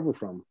to recover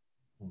from.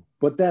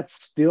 But that's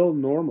still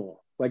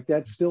normal. Like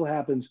that still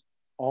happens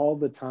all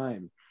the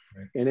time.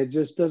 Right. And it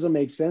just doesn't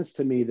make sense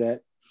to me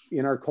that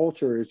in our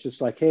culture, it's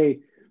just like, hey,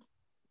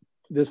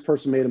 this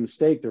person made a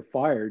mistake, they're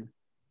fired.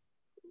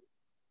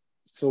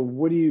 So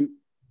you're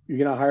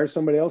going to hire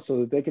somebody else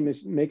so that they can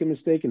make a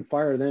mistake and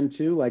fire them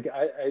too? Like,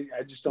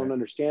 I just don't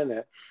understand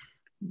that.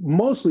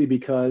 Mostly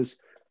because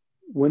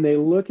when they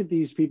look at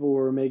these people who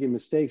are making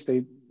mistakes,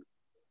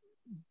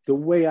 the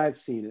way I've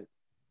seen it,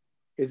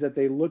 is that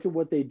they look at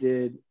what they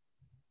did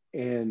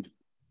and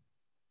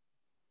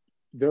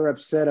they're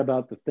upset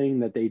about the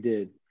thing that they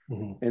did,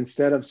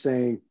 instead of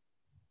saying,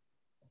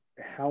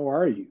 how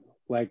are you?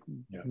 Like,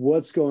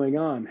 what's going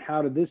on?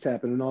 How did this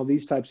happen? And all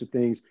these types of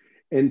things,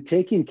 and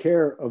taking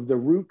care of the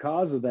root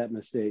cause of that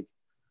mistake.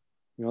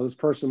 You know, this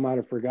person might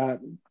have forgot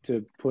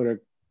to put a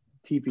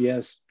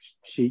TPS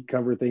sheet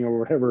cover thing or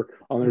whatever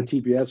on their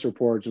TPS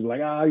reports, and like,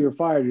 you're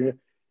fired.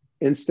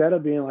 Instead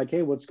of being like,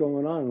 hey, what's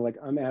going on? Like,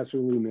 I'm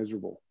absolutely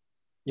miserable.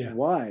 Yeah.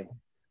 Why?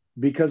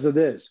 Because of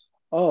this.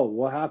 Oh,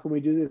 well, how can we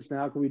do this? Now,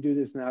 how can we do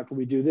this? Now, how can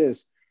we do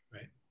this?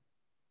 Right.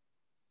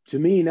 To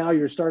me, now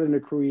you're starting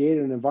to create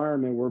an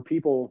environment where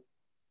people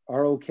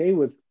are okay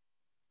with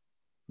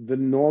the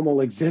normal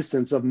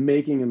existence of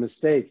making a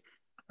mistake.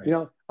 Right. You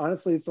know,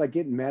 honestly, it's like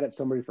getting mad at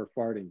somebody for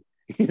farting.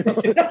 You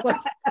know, it's like,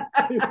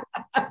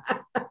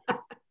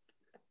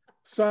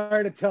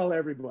 sorry to tell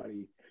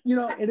everybody. You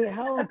know, and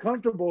how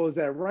uncomfortable is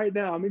that right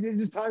now? I mean, you're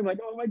just talking like,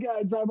 oh my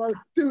God,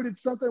 dude,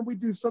 it's something we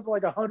do something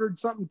like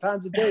 100-something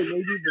times a day, maybe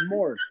even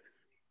more.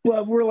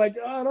 But we're like,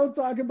 oh, don't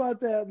talk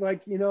about that.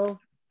 Like, you know,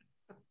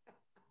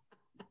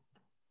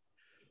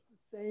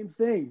 same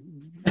thing.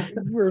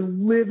 We're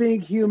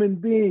living human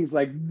beings.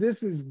 Like,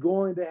 this is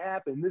going to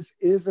happen. This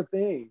is a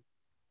thing.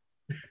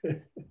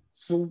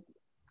 So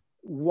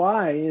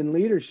why in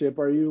leadership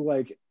are you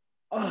like,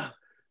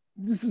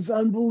 this is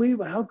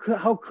unbelievable.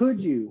 How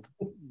could you?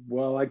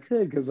 Well, I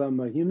could, because I'm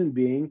a human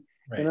being,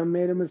 and I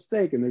made a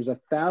mistake. And there's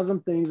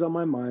 1,000 things on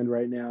my mind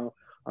right now.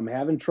 I'm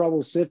having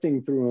trouble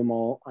sifting through them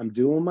all. I'm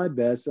doing my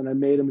best, and I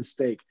made a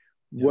mistake.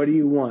 Yep. What do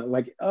you want?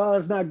 Like,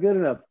 it's not good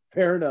enough.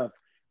 Fair enough.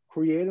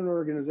 Create an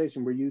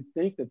organization where you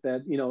think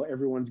that you know,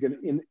 everyone's going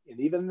to, and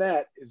even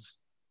that is,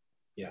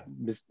 you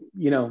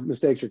know,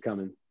 mistakes are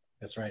coming.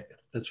 That's right.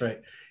 That's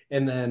right.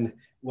 And then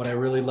what I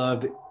really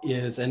loved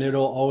is, and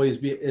it'll always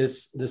be,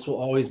 this will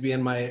always be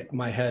in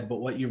my head, but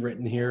what you've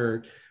written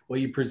here, what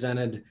you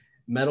presented,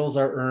 medals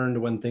are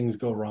earned when things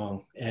go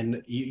wrong.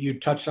 And you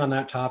touched on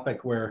that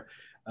topic where,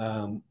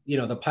 you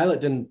know, the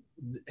pilot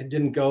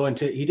didn't go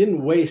into, he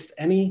didn't waste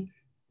any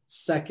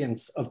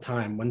seconds of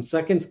time. When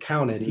seconds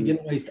counted, he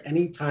didn't waste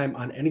any time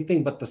on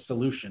anything but the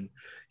solution.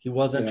 He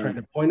wasn't trying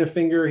to point a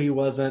finger. He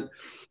wasn't,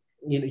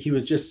 you know, he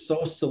was just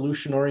so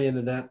solution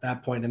oriented at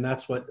that point. And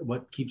that's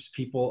what keeps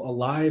people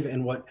alive,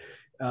 and what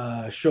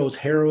shows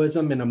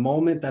heroism in a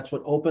moment. That's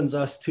what opens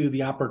us to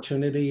the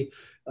opportunity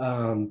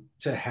to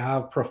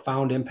have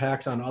profound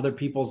impacts on other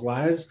people's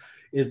lives,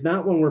 is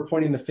not when we're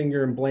pointing the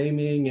finger and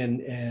blaming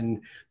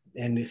and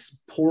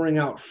pouring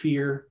out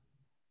fear,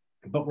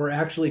 but we're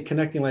actually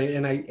connecting.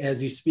 And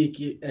as you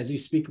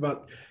speak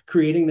about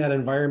creating that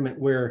environment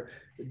where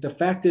the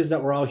fact is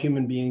that we're all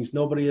human beings,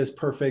 nobody is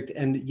perfect.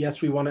 And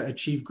yes, we want to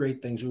achieve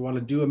great things. We want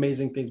to do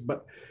amazing things,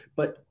 but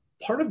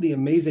part of the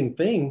amazing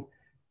thing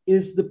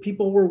is the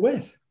people we're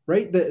with,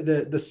 right?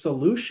 The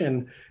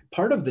solution,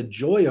 part of the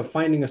joy of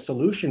finding a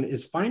solution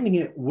is finding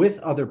it with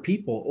other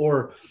people,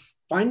 or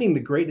finding the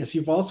greatness.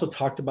 You've also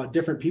talked about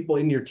different people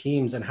in your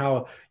teams and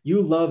how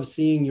you love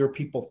seeing your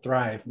people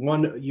thrive.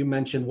 You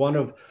mentioned one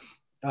of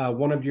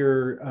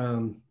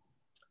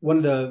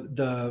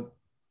the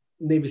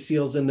Navy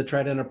SEALs in the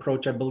Trident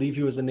approach. I believe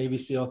he was a Navy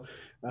SEAL.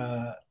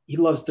 He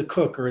loves to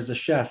cook, or is a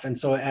chef. And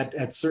so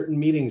at certain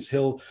meetings,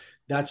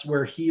 that's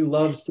where he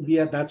loves to be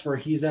at. That's where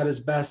he's at his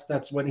best.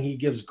 That's when he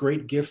gives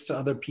great gifts to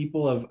other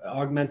people, of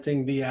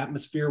augmenting the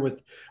atmosphere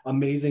with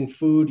amazing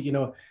food. You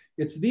know,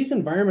 it's these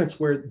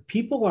environments where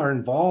people are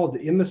involved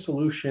in the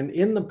solution,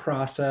 in the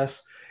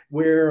process,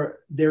 where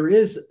there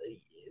is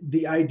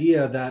the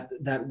idea that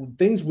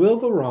things will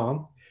go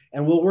wrong,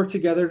 and we'll work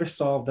together to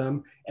solve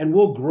them, and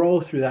we'll grow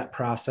through that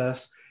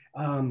process.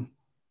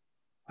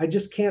 I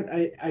just can't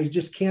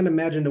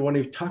imagine that when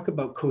we talk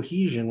about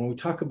cohesion, when we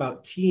talk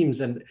about teams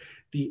and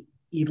the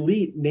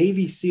elite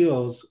Navy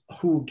SEALs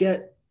who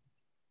get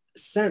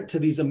sent to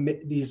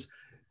these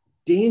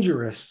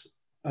dangerous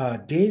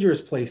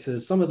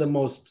places, some of the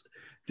most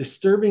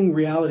disturbing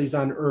realities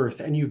on earth,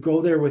 and you go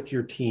there with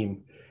your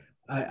team.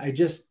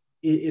 It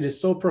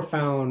is so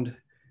profound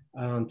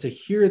to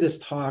hear this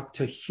talk,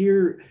 to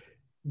hear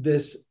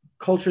this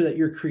culture that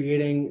you're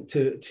creating,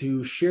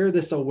 to share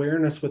this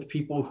awareness with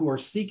people who are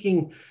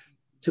seeking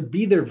to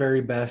be their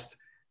very best,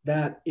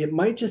 that it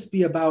might just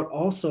be about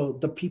also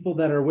the people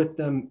that are with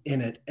them in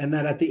it. And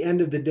that at the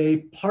end of the day,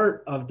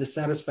 part of the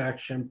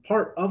satisfaction,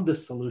 part of the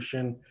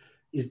solution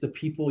is the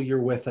people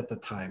you're with at the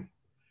time.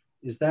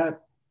 Is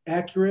that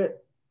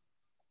accurate?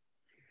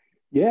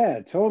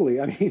 Yeah,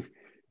 totally. I mean,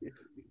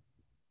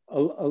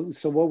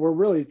 so what we're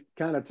really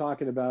kind of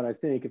talking about, I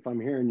think, if I'm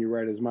hearing you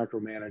right, is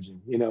micromanaging,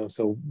 you know.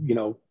 So, you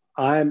know,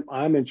 I'm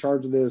in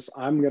charge of this.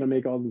 I'm going to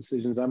make all the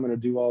decisions. I'm going to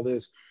do all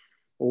this.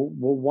 Well,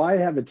 why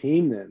have a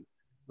team then?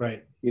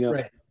 Right. You know,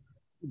 right.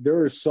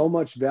 There is so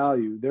much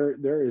value.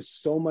 There is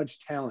so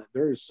much talent.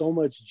 There is so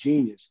much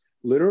genius,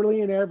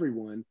 literally in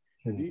everyone.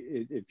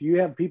 If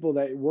you have people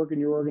that work in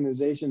your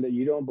organization that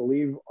you don't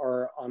believe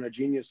are on a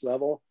genius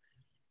level,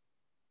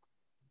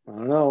 I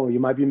don't know, you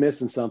might be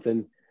missing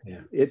something.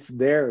 Yeah. It's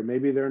there.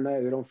 Maybe they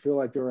don't feel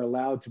like they're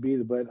allowed to be,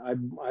 but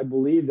I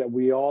believe that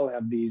we all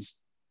have these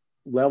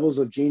levels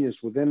of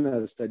genius within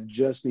us that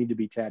just need to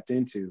be tapped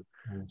into.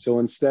 So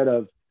instead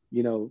of,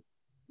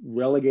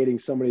 relegating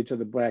somebody to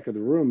the back of the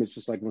room, it's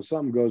just like when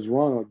something goes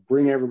wrong, like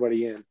bring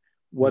everybody in.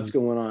 What's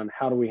going on?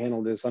 How do we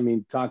handle this? I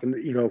mean, talking,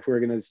 if we're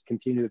going to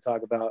continue to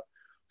talk about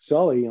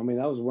Sully, I mean,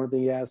 that was one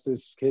thing he asked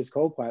his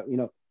co-pilot.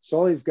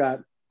 Sully's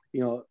got,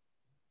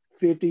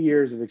 50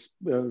 years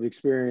of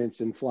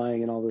experience in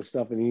flying and all this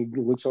stuff. And he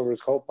looks over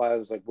his co-pilot,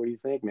 is like, what do you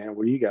think, man?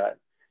 What do you got?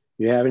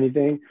 You have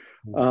anything?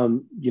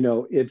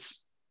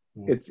 It's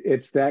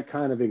that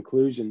kind of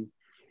inclusion.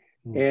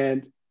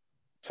 And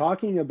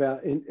talking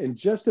about, and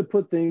just to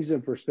put things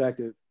in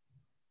perspective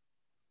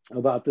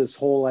about this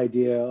whole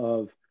idea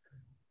of,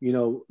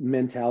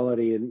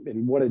 mentality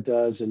and what it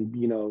does. And,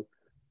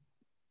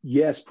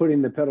 yes,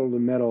 putting the pedal to the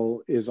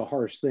metal is a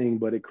harsh thing,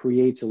 but it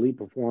creates elite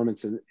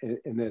performance in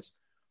this.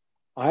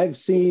 I've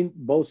seen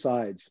both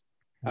sides.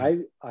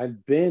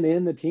 I've been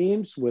in the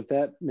teams with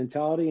that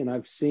mentality, and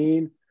I've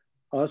seen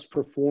us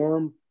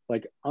perform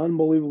like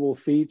unbelievable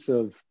feats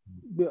of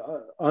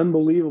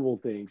unbelievable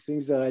things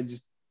that I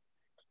just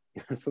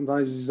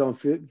sometimes just don't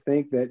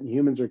think that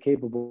humans are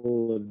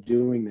capable of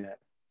doing that.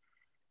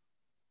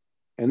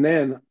 And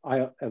then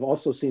I have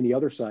also seen the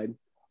other side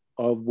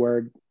of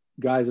where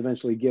guys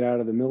eventually get out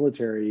of the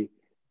military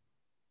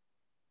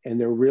and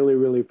they're really,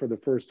 really, for the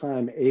first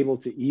time, able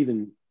to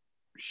even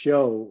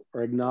show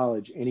or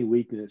acknowledge any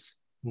weakness.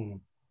 And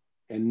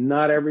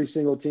not every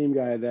single team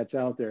guy that's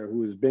out there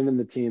who has been in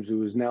the teams,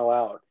 who is now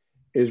out,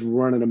 is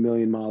running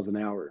 1,000,000 miles an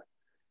hour.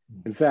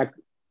 In fact,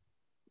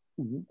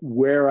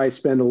 where I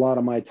spend a lot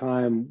of my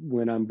time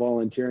when I'm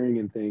volunteering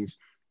and things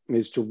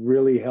is to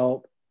really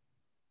help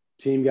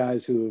team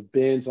guys who have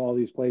been to all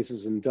these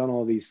places and done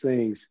all these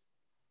things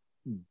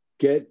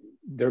get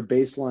their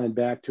baseline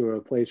back to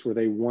a place where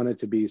they want it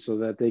to be, so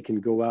that they can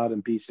go out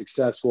and be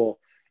successful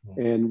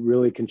and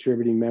really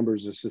contributing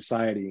members of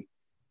society.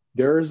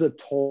 There is a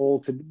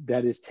toll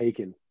that is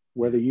taken,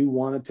 whether you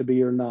want it to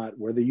be or not,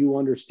 whether you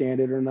understand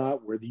it or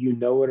not, whether you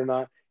know it or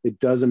not, it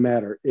doesn't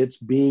matter. It's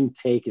being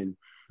taken.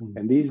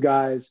 And these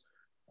guys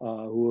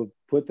who have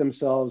put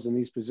themselves in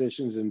these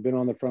positions and been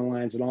on the front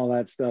lines and all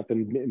that stuff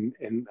and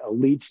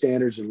elite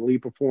standards and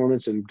elite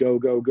performance and go,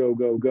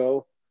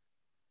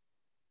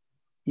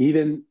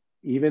 even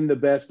the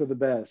best of the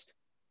best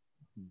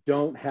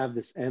don't have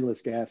this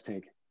endless gas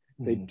tank.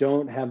 They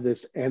don't have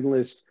this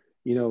endless,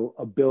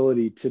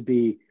 ability to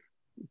be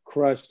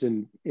crushed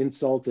and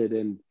insulted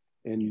and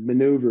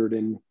maneuvered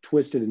and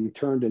twisted and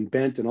turned and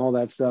bent and all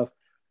that stuff.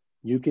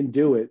 You can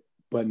do it,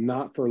 but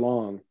not for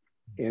long.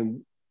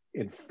 And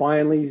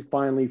finally,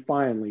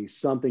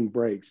 something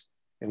breaks.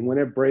 And when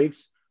it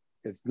breaks,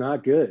 it's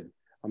not good.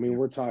 I mean,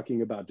 we're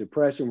talking about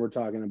depression. We're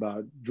talking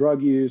about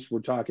drug use.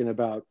 We're talking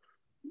about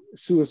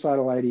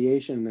suicidal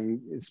ideation,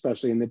 and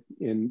especially in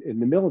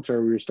the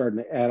military, we were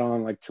starting to add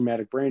on like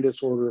traumatic brain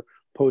disorder,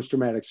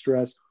 post-traumatic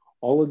stress.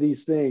 All of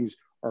these things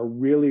are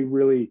really,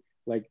 really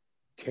like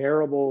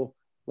terrible,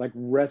 like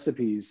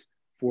recipes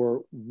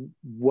for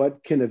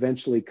what can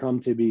eventually come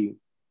to be.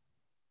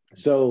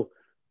 So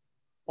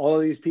all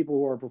of these people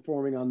who are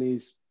performing on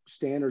these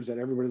standards that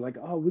everybody's like,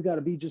 oh, we got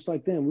to be just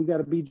like them. We got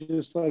to be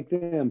just like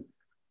them.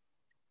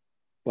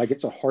 Like,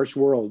 it's a harsh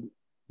world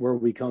where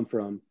we come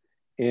from,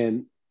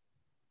 and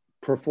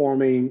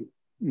performing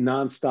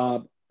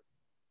nonstop,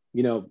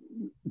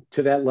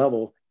 to that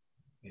level,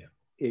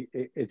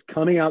 it's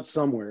coming out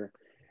somewhere.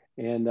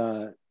 And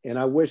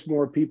I wish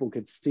more people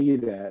could see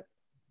that,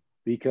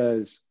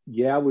 because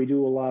we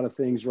do a lot of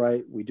things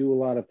right. We do a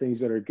lot of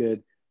things that are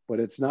good, but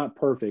it's not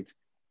perfect.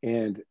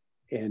 And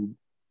 10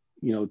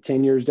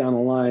 years down the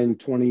line,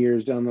 20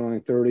 years down the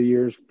line, 30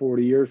 years,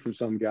 40 years for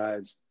some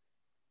guys,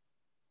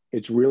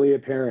 it's really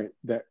apparent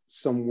that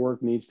some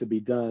work needs to be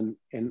done.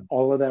 And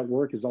all of that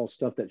work is all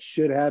stuff that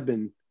should have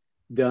been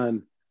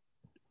done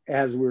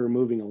as we were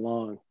moving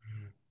along.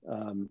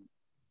 But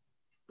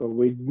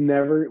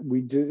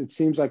it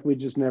seems like we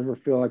just never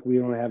feel like we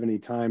don't have any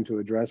time to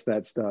address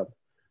that stuff.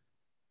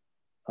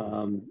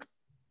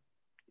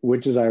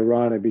 Which is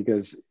ironic,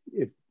 because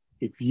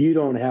if you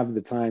don't have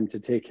the time to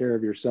take care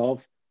of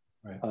yourself,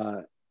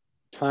 right,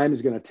 time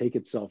is going to take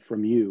itself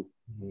from you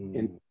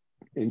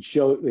and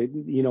show it.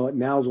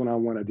 Now is when I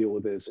want to deal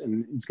with this,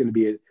 and it's going to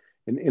be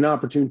an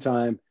inopportune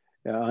time,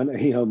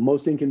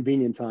 most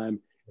inconvenient time,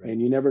 right.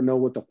 And you never know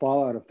what the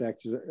fallout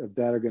effects of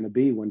that are going to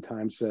be when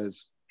time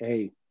says,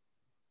 hey,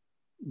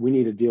 we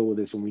need to deal with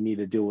this, and we need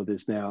to deal with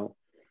this now.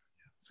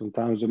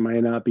 Sometimes it may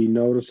not be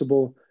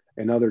noticeable,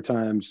 and other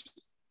times,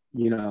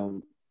 you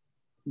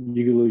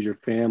can lose your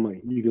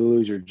family, you can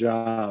lose your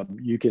job,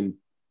 you can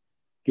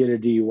get a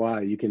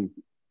DUI, you can,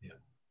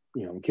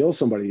 kill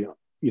somebody,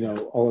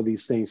 all of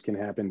these things can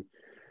happen.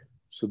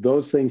 So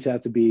those things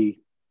have to be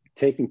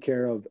taken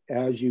care of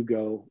as you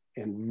go,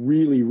 and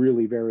really,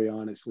 really, very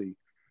honestly.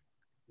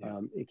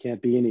 It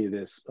can't be any of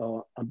this.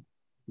 Oh,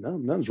 no,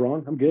 nothing's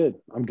wrong. I'm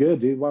good,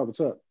 dude. Wow, what's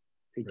up?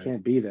 It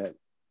can't be that,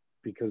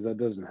 because that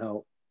doesn't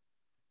help.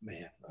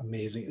 Man,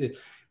 amazing.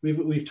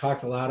 We've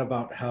talked a lot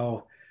about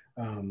how,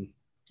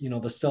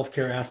 the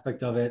self-care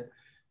aspect of it,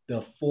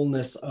 the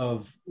fullness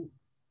of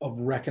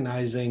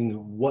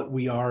recognizing what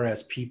we are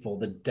as people,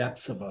 the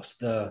depths of us,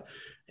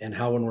 and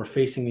how when we're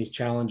facing these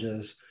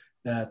challenges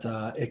that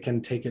it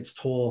can take its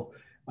toll.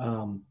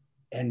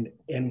 And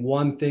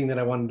one thing that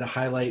I wanted to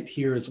highlight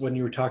here is when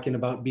you were talking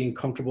about being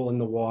comfortable in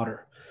the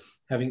water,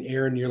 having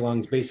air in your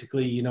lungs.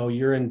 Basically,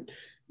 you're in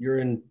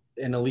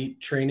an elite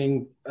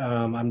training.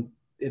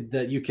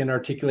 That you can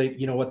articulate,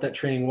 what that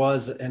training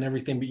was and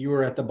everything, but you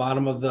were at the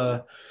bottom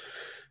of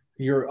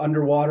you're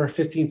underwater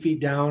 15 feet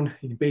down.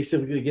 You're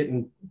basically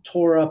getting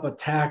tore up,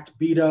 attacked,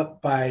 beat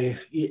up by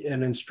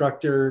an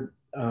instructor.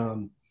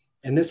 And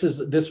this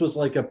was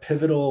like a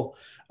pivotal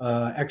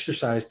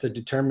exercise to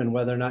determine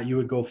whether or not you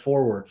would go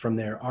forward from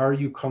there. Are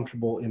you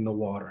comfortable in the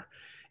water?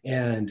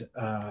 And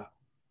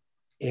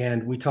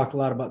we talk a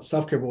lot about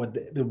self-care, but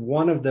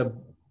one of the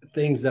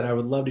things that I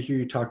would love to hear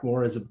you talk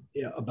more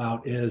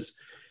about is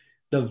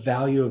the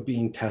value of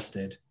being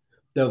tested,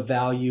 the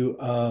value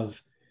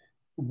of,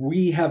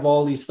 we have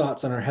all these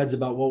thoughts in our heads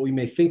about what we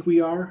may think we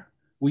are.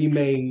 We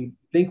may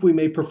think we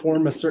may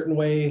perform a certain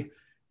way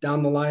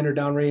down the line or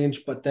downrange,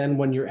 but then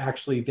when you're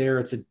actually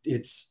there,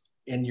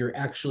 and you're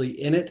actually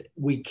in it,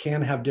 we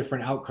can have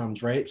different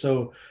outcomes, right?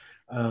 So,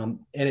 and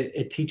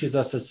it teaches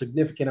us a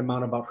significant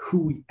amount about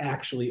who we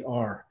actually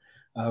are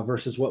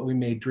versus what we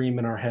may dream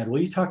in our head. Will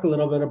you talk a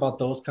little bit about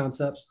those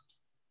concepts?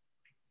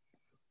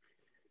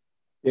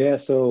 Yeah.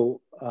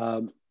 So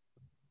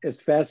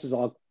as fast as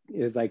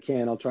I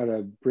can, I'll try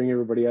to bring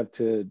everybody up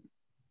to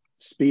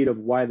speed of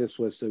why this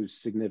was so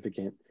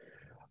significant.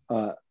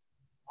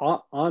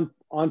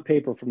 On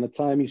paper, from the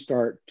time you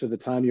start to the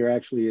time you're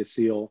actually a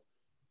SEAL,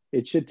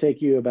 it should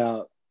take you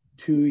about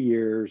 2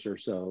 years or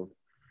so.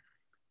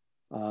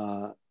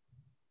 For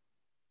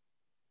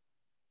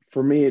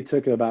me, it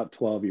took about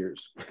 12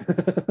 years.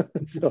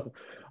 So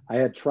I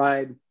had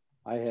tried,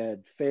 I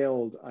had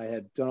failed, I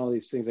had done all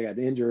these things. I got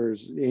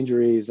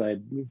injuries, I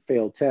had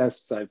failed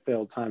tests, I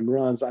failed time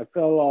runs, I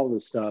failed all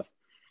this stuff.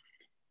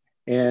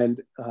 And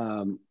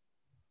I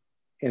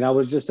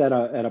was just at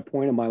a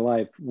point in my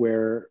life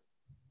where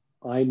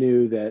I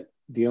knew that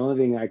the only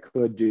thing I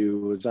could do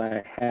was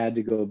I had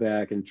to go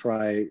back and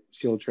try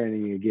SEAL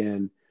training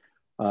again,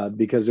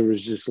 because it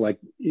was just like,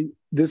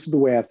 this is the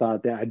way I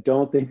thought. That I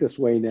don't think this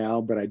way now,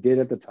 but I did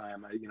at the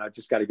time. I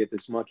just got to get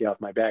this monkey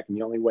off my back. And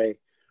the only way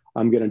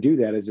I'm going to do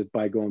that is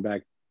by going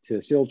back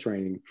to SEAL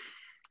training.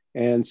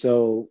 And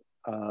so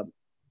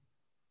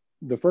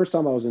the first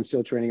time I was in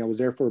SEAL training, I was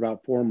there for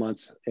about 4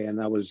 months, and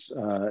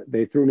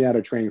they threw me out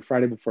of training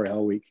Friday before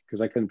Hell Week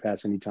because I couldn't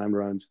pass any time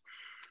runs.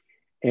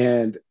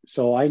 And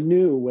so I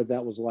knew what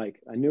that was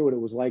like. I knew what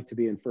it was like to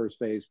be in first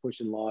phase,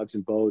 pushing logs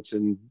and boats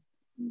and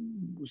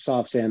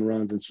soft sand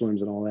runs and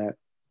swims and all that.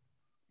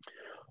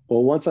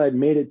 Well, once I'd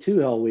made it to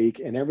Hell Week,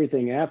 and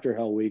everything after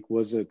Hell Week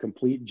was a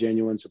complete,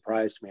 genuine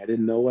surprise to me. I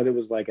didn't know what it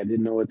was like. I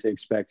didn't know what to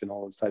expect and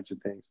all those types of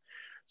things.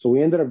 So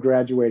we ended up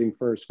graduating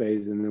first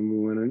phase, and then we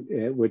went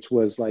in, which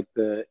was like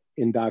the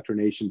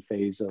indoctrination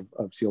phase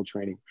of SEAL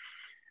training.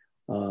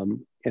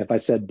 And if I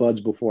said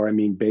BUDS before, I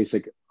mean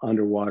basic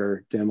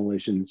underwater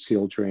demolition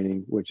SEAL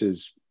training, which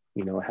is,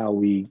 how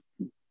we,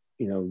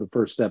 the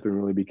first step in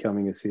really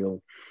becoming a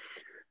SEAL.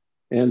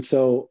 And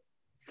so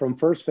from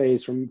first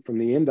phase, from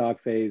the indoc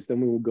phase,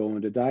 then we will go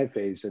into dive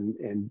phase,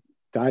 and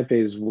dive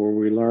phase is where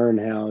we learn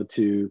how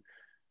to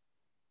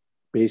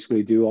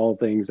basically do all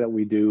things that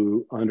we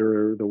do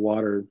under the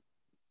water.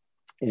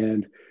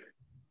 And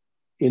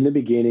in the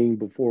beginning,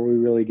 before we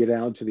really get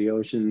out to the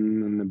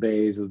ocean and the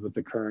bays with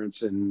the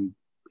currents and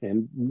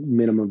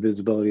minimum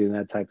visibility and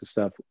that type of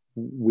stuff,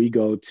 we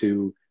go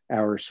to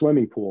our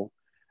swimming pool.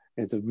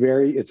 And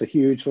it's a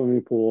huge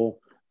swimming pool.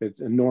 It's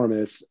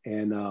enormous,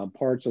 and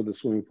parts of the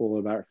swimming pool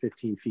are about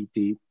 15 feet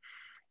deep.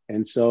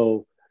 And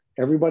so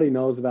everybody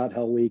knows about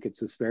Hell Week. It's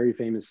this very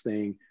famous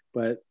thing,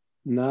 but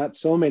not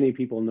so many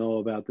people know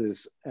about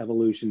this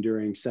evolution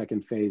during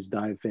second phase,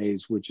 dive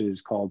phase, which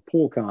is called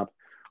pool comp,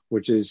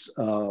 which is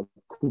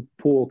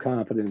pool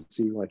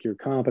competency, like you're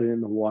competent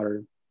in the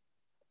water.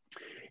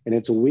 And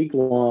it's a week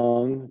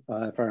long,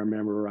 if I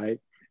remember right.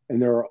 And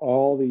there are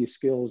all these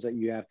skills that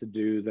you have to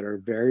do that are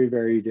very,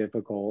 very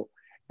difficult.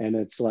 And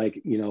it's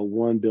like,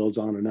 one builds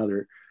on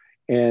another.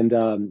 And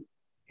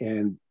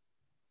if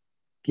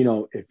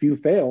you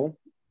fail,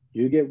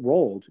 you get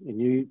rolled,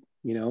 and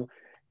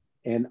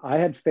and I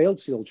had failed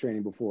SEAL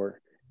training before.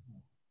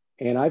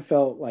 And I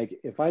felt like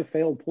if I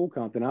failed pool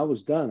comp, then I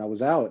was done. I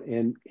was out.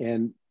 And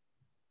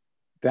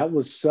that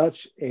was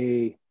such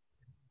a,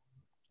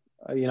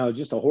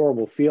 just a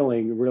horrible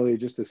feeling, really,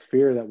 just this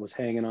fear that was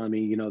hanging on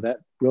me,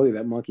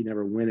 that monkey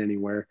never went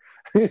anywhere.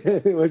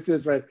 It was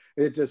just right.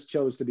 It just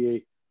chose to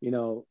be,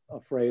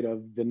 afraid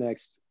of the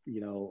next,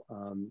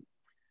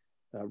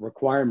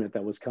 requirement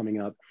that was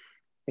coming up.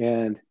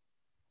 And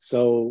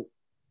so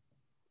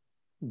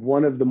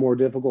one of the more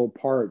difficult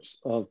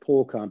parts of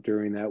pool comp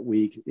during that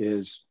week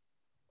is,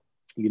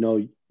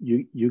 you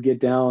get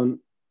down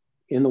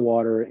in the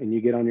water and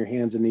you get on your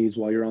hands and knees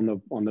while you're on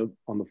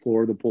the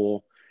floor of the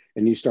pool,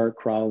 and you start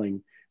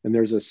crawling, and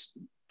there's a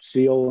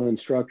SEAL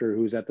instructor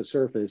who's at the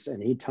surface,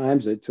 and he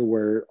times it to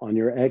where on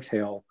your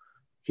exhale,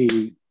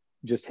 he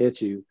just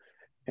hits you,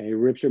 and he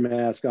rips your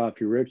mask off,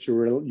 he rips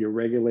your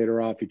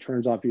regulator off, he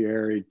turns off your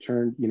air, he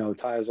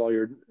ties all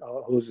your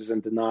hoses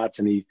into knots,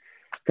 and he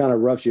kind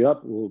of roughs you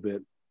up a little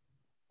bit.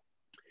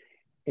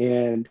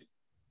 And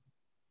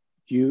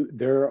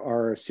there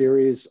are a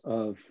series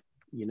of,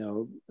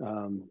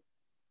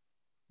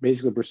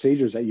 basically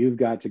procedures that you've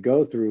got to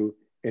go through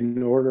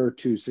in order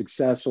to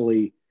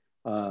successfully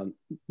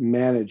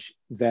manage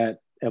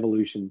that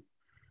evolution.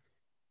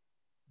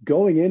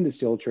 Going into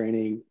SEAL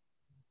training,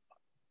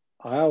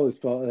 I always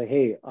felt like,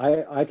 hey,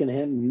 I can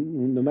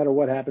handle, no matter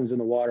what happens in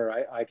the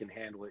water, I can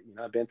handle it.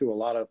 I've been through a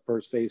lot of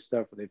first phase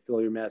stuff where they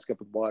fill your mask up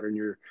with water and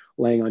you're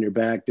laying on your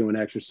back doing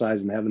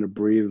exercise and having to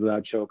breathe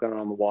without choking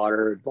on the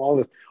water, all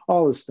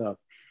this stuff.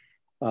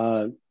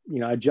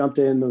 I jumped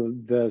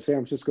in the San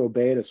Francisco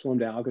Bay to swim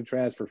to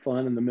Alcatraz for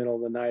fun in the middle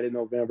of the night in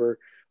November.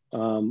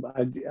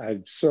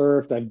 I've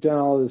surfed, I've done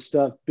all this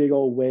stuff, big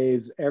old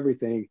waves,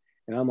 everything.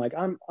 And I'm like,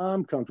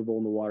 I'm comfortable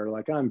in the water,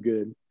 like I'm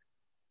good.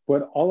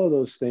 But all of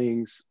those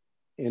things,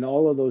 in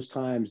all of those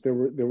times, there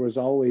was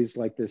always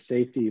like this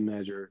safety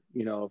measure.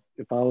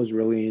 If I was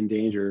really in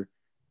danger,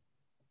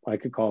 I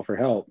could call for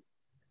help.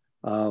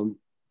 But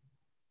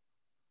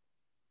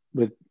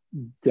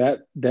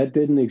that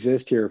didn't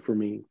exist here for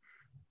me,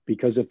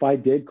 because if I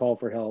did call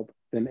for help,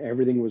 then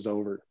everything was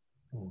over.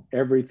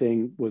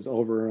 Everything was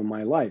over in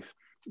my life,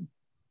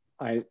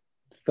 I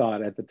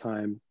thought at the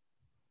time.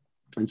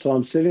 And so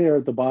I'm sitting there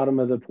at the bottom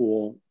of the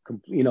pool,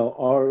 when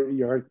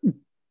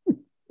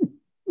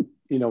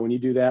you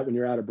do that, when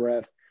you're out of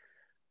breath,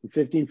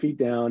 15 feet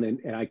down,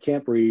 and I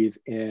can't breathe.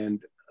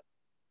 And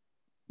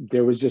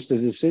there was just a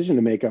decision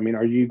to make. I mean,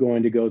 are you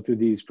going to go through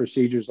these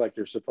procedures like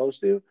you're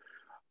supposed to?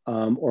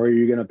 Or are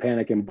you going to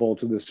panic and bolt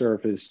to the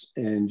surface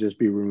and just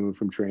be removed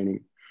from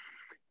training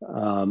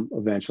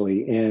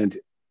eventually? And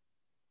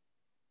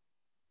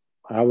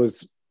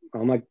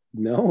I'm like,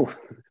 no,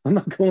 I'm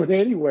not going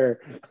anywhere.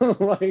 I'm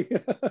like,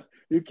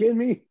 you kidding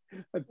me?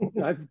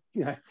 I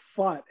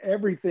fought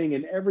everything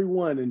and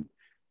everyone and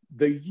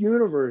the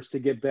universe to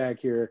get back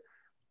here.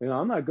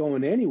 I'm not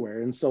going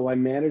anywhere. And so I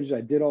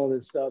did all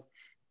this stuff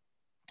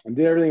and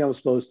did everything I was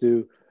supposed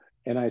to.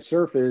 And I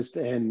surfaced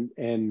and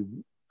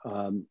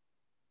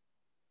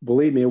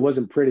believe me, it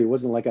wasn't pretty. It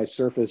wasn't like I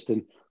surfaced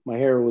and my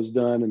hair was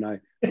done and I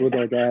looked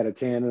like I had a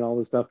tan and all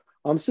this stuff.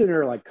 I'm sitting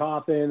there like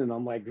coughing and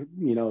I'm like,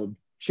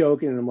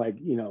 choking, and I'm like,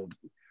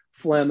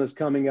 phlegm is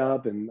coming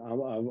up, and I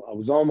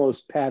was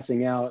almost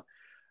passing out.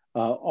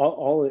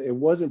 It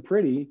wasn't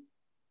pretty,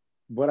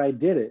 but I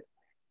did it.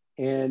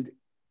 And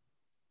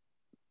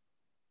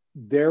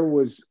the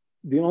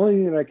only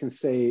thing that I can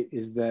say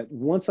is that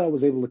once I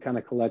was able to kind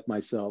of collect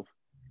myself,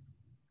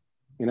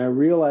 and I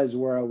realized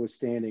where I was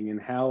standing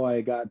and how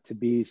I got to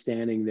be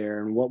standing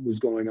there and what was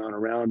going on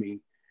around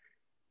me,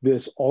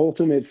 this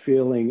ultimate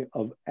feeling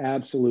of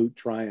absolute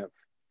triumph,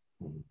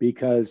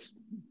 because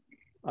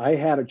I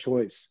had a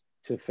choice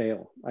to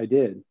fail. I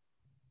did.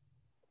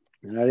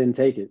 And I didn't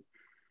take it.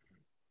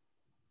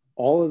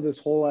 All of this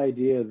whole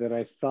idea that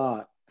I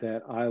thought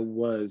that I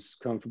was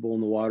comfortable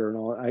in the water and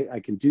all, I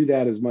can do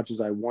that as much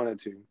as I wanted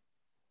to.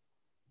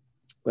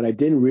 But I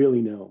didn't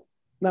really know.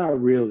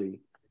 Not really.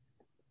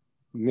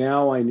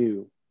 Now I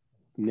knew.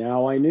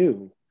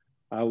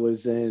 I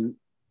was in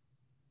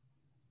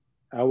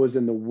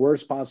the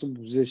worst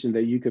possible position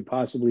that you could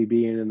possibly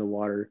be in the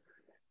water.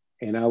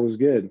 And I was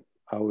good.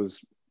 I was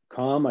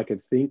calm. I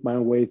could think my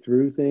way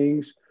through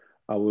things.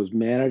 I was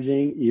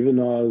managing, even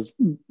though I was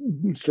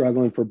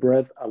struggling for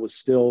breath, I was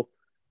still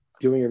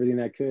doing everything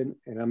I could.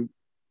 And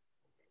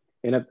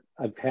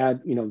I've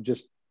had,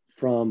 just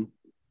from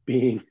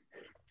being,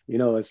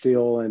 a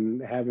SEAL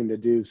and having to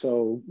do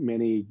so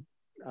many,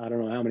 I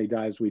don't know how many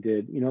dives we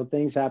did,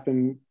 things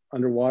happen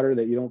underwater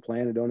that you don't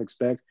plan and don't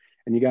expect,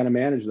 and you got to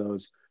manage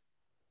those.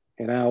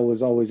 And I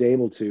was always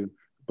able to.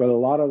 But a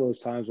lot of those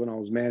times when I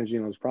was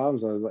managing those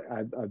problems, I was like,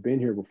 I've been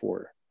here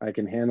before. I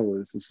can handle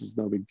this. This is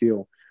no big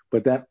deal.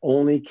 But that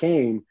only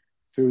came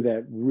through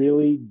that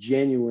really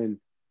genuine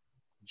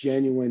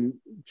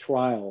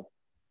trial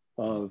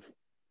of,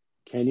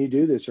 can you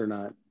do this or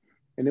not?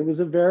 And it was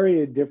a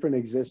very different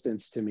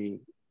existence to me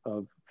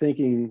of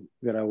thinking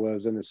that I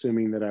was and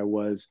assuming that I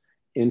was,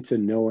 into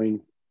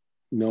knowing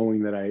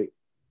that I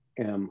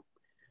am,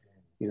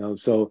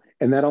 so,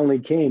 and that only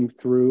came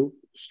through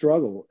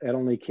struggle. It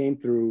only came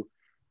through,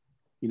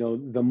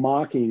 the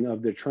mocking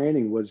of the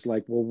training was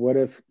like, well, what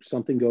if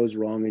something goes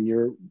wrong and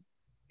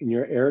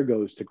your air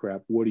goes to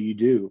crap? What do you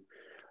do?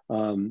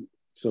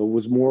 So it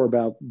was more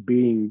about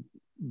being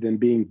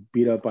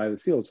beat up by the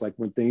SEAL. It's like,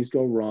 when things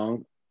go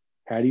wrong,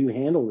 how do you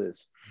handle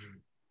this?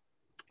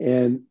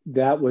 And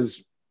that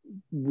was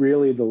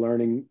really the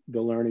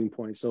learning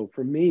point. So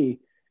for me,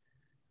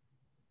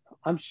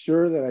 I'm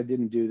sure that I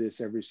didn't do this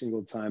every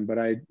single time, but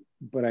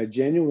I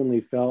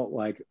genuinely felt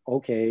like,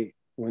 okay,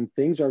 when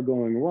things are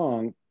going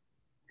wrong,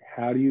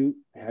 how do you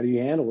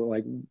handle it?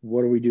 Like,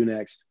 what do we do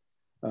next?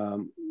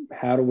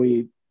 How do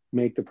we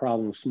make the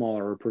problem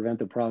smaller or prevent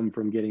the problem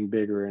from getting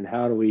bigger? And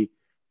how do we,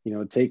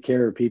 take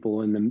care of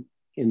people in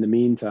the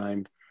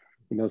meantime?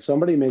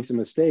 Somebody makes a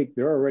mistake,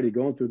 they're already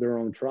going through their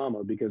own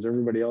trauma because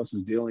everybody else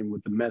is dealing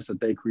with the mess that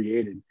they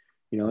created.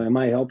 Am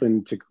I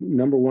helping to,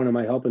 number one, am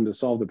I helping to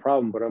solve the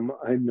problem? But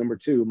number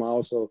two, am I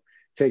also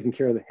taking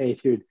care of hey,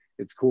 dude,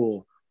 it's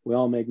cool. We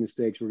all make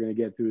mistakes. We're going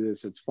to get through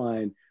this. It's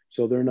fine.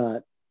 So they're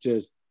not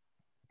just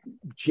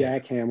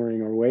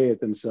jackhammering away at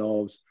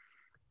themselves,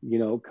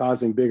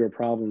 causing bigger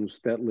problems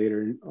that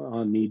later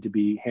on need to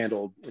be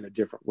handled in a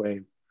different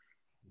way.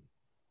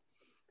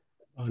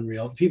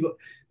 Unreal. People,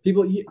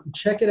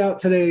 check it out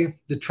today.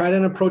 The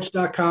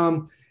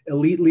tridentapproach.com,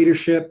 elite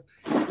leadership.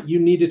 You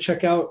need to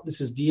check out. This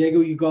is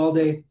Diego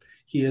Ugalde.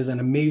 He is an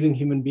amazing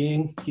human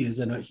being. He is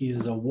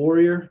a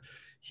warrior.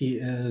 He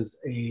is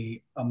an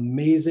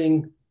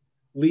amazing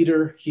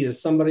leader. He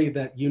is somebody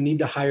that you need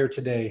to hire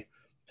today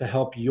to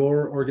help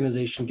your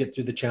organization get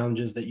through the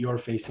challenges that you're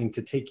facing,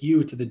 to take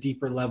you to the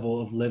deeper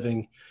level of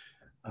living.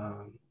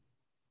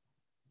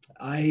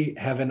 I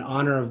have an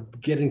honor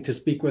of getting to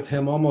speak with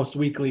him almost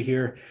weekly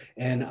here,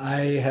 and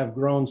I have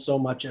grown so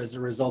much as a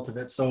result of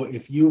it. So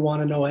if you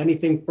want to know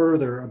anything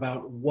further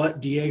about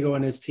what Diego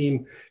and his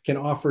team can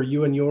offer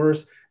you and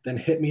yours, then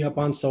hit me up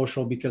on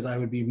social, because I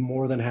would be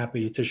more than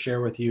happy to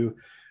share with you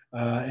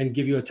and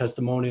give you a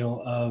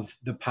testimonial of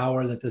the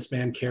power that this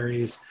man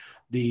carries,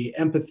 the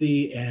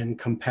empathy and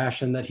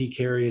compassion that he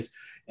carries,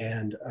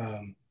 and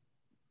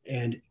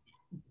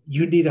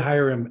you need to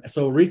hire him.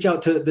 So reach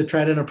out to the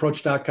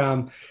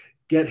tridentapproach.com,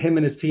 get him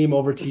and his team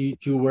over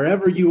to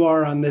wherever you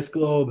are on this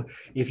globe.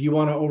 If you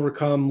want to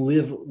overcome,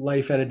 live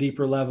life at a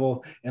deeper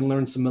level, and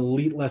learn some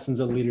elite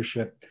lessons of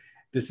leadership,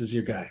 this is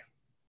your guy.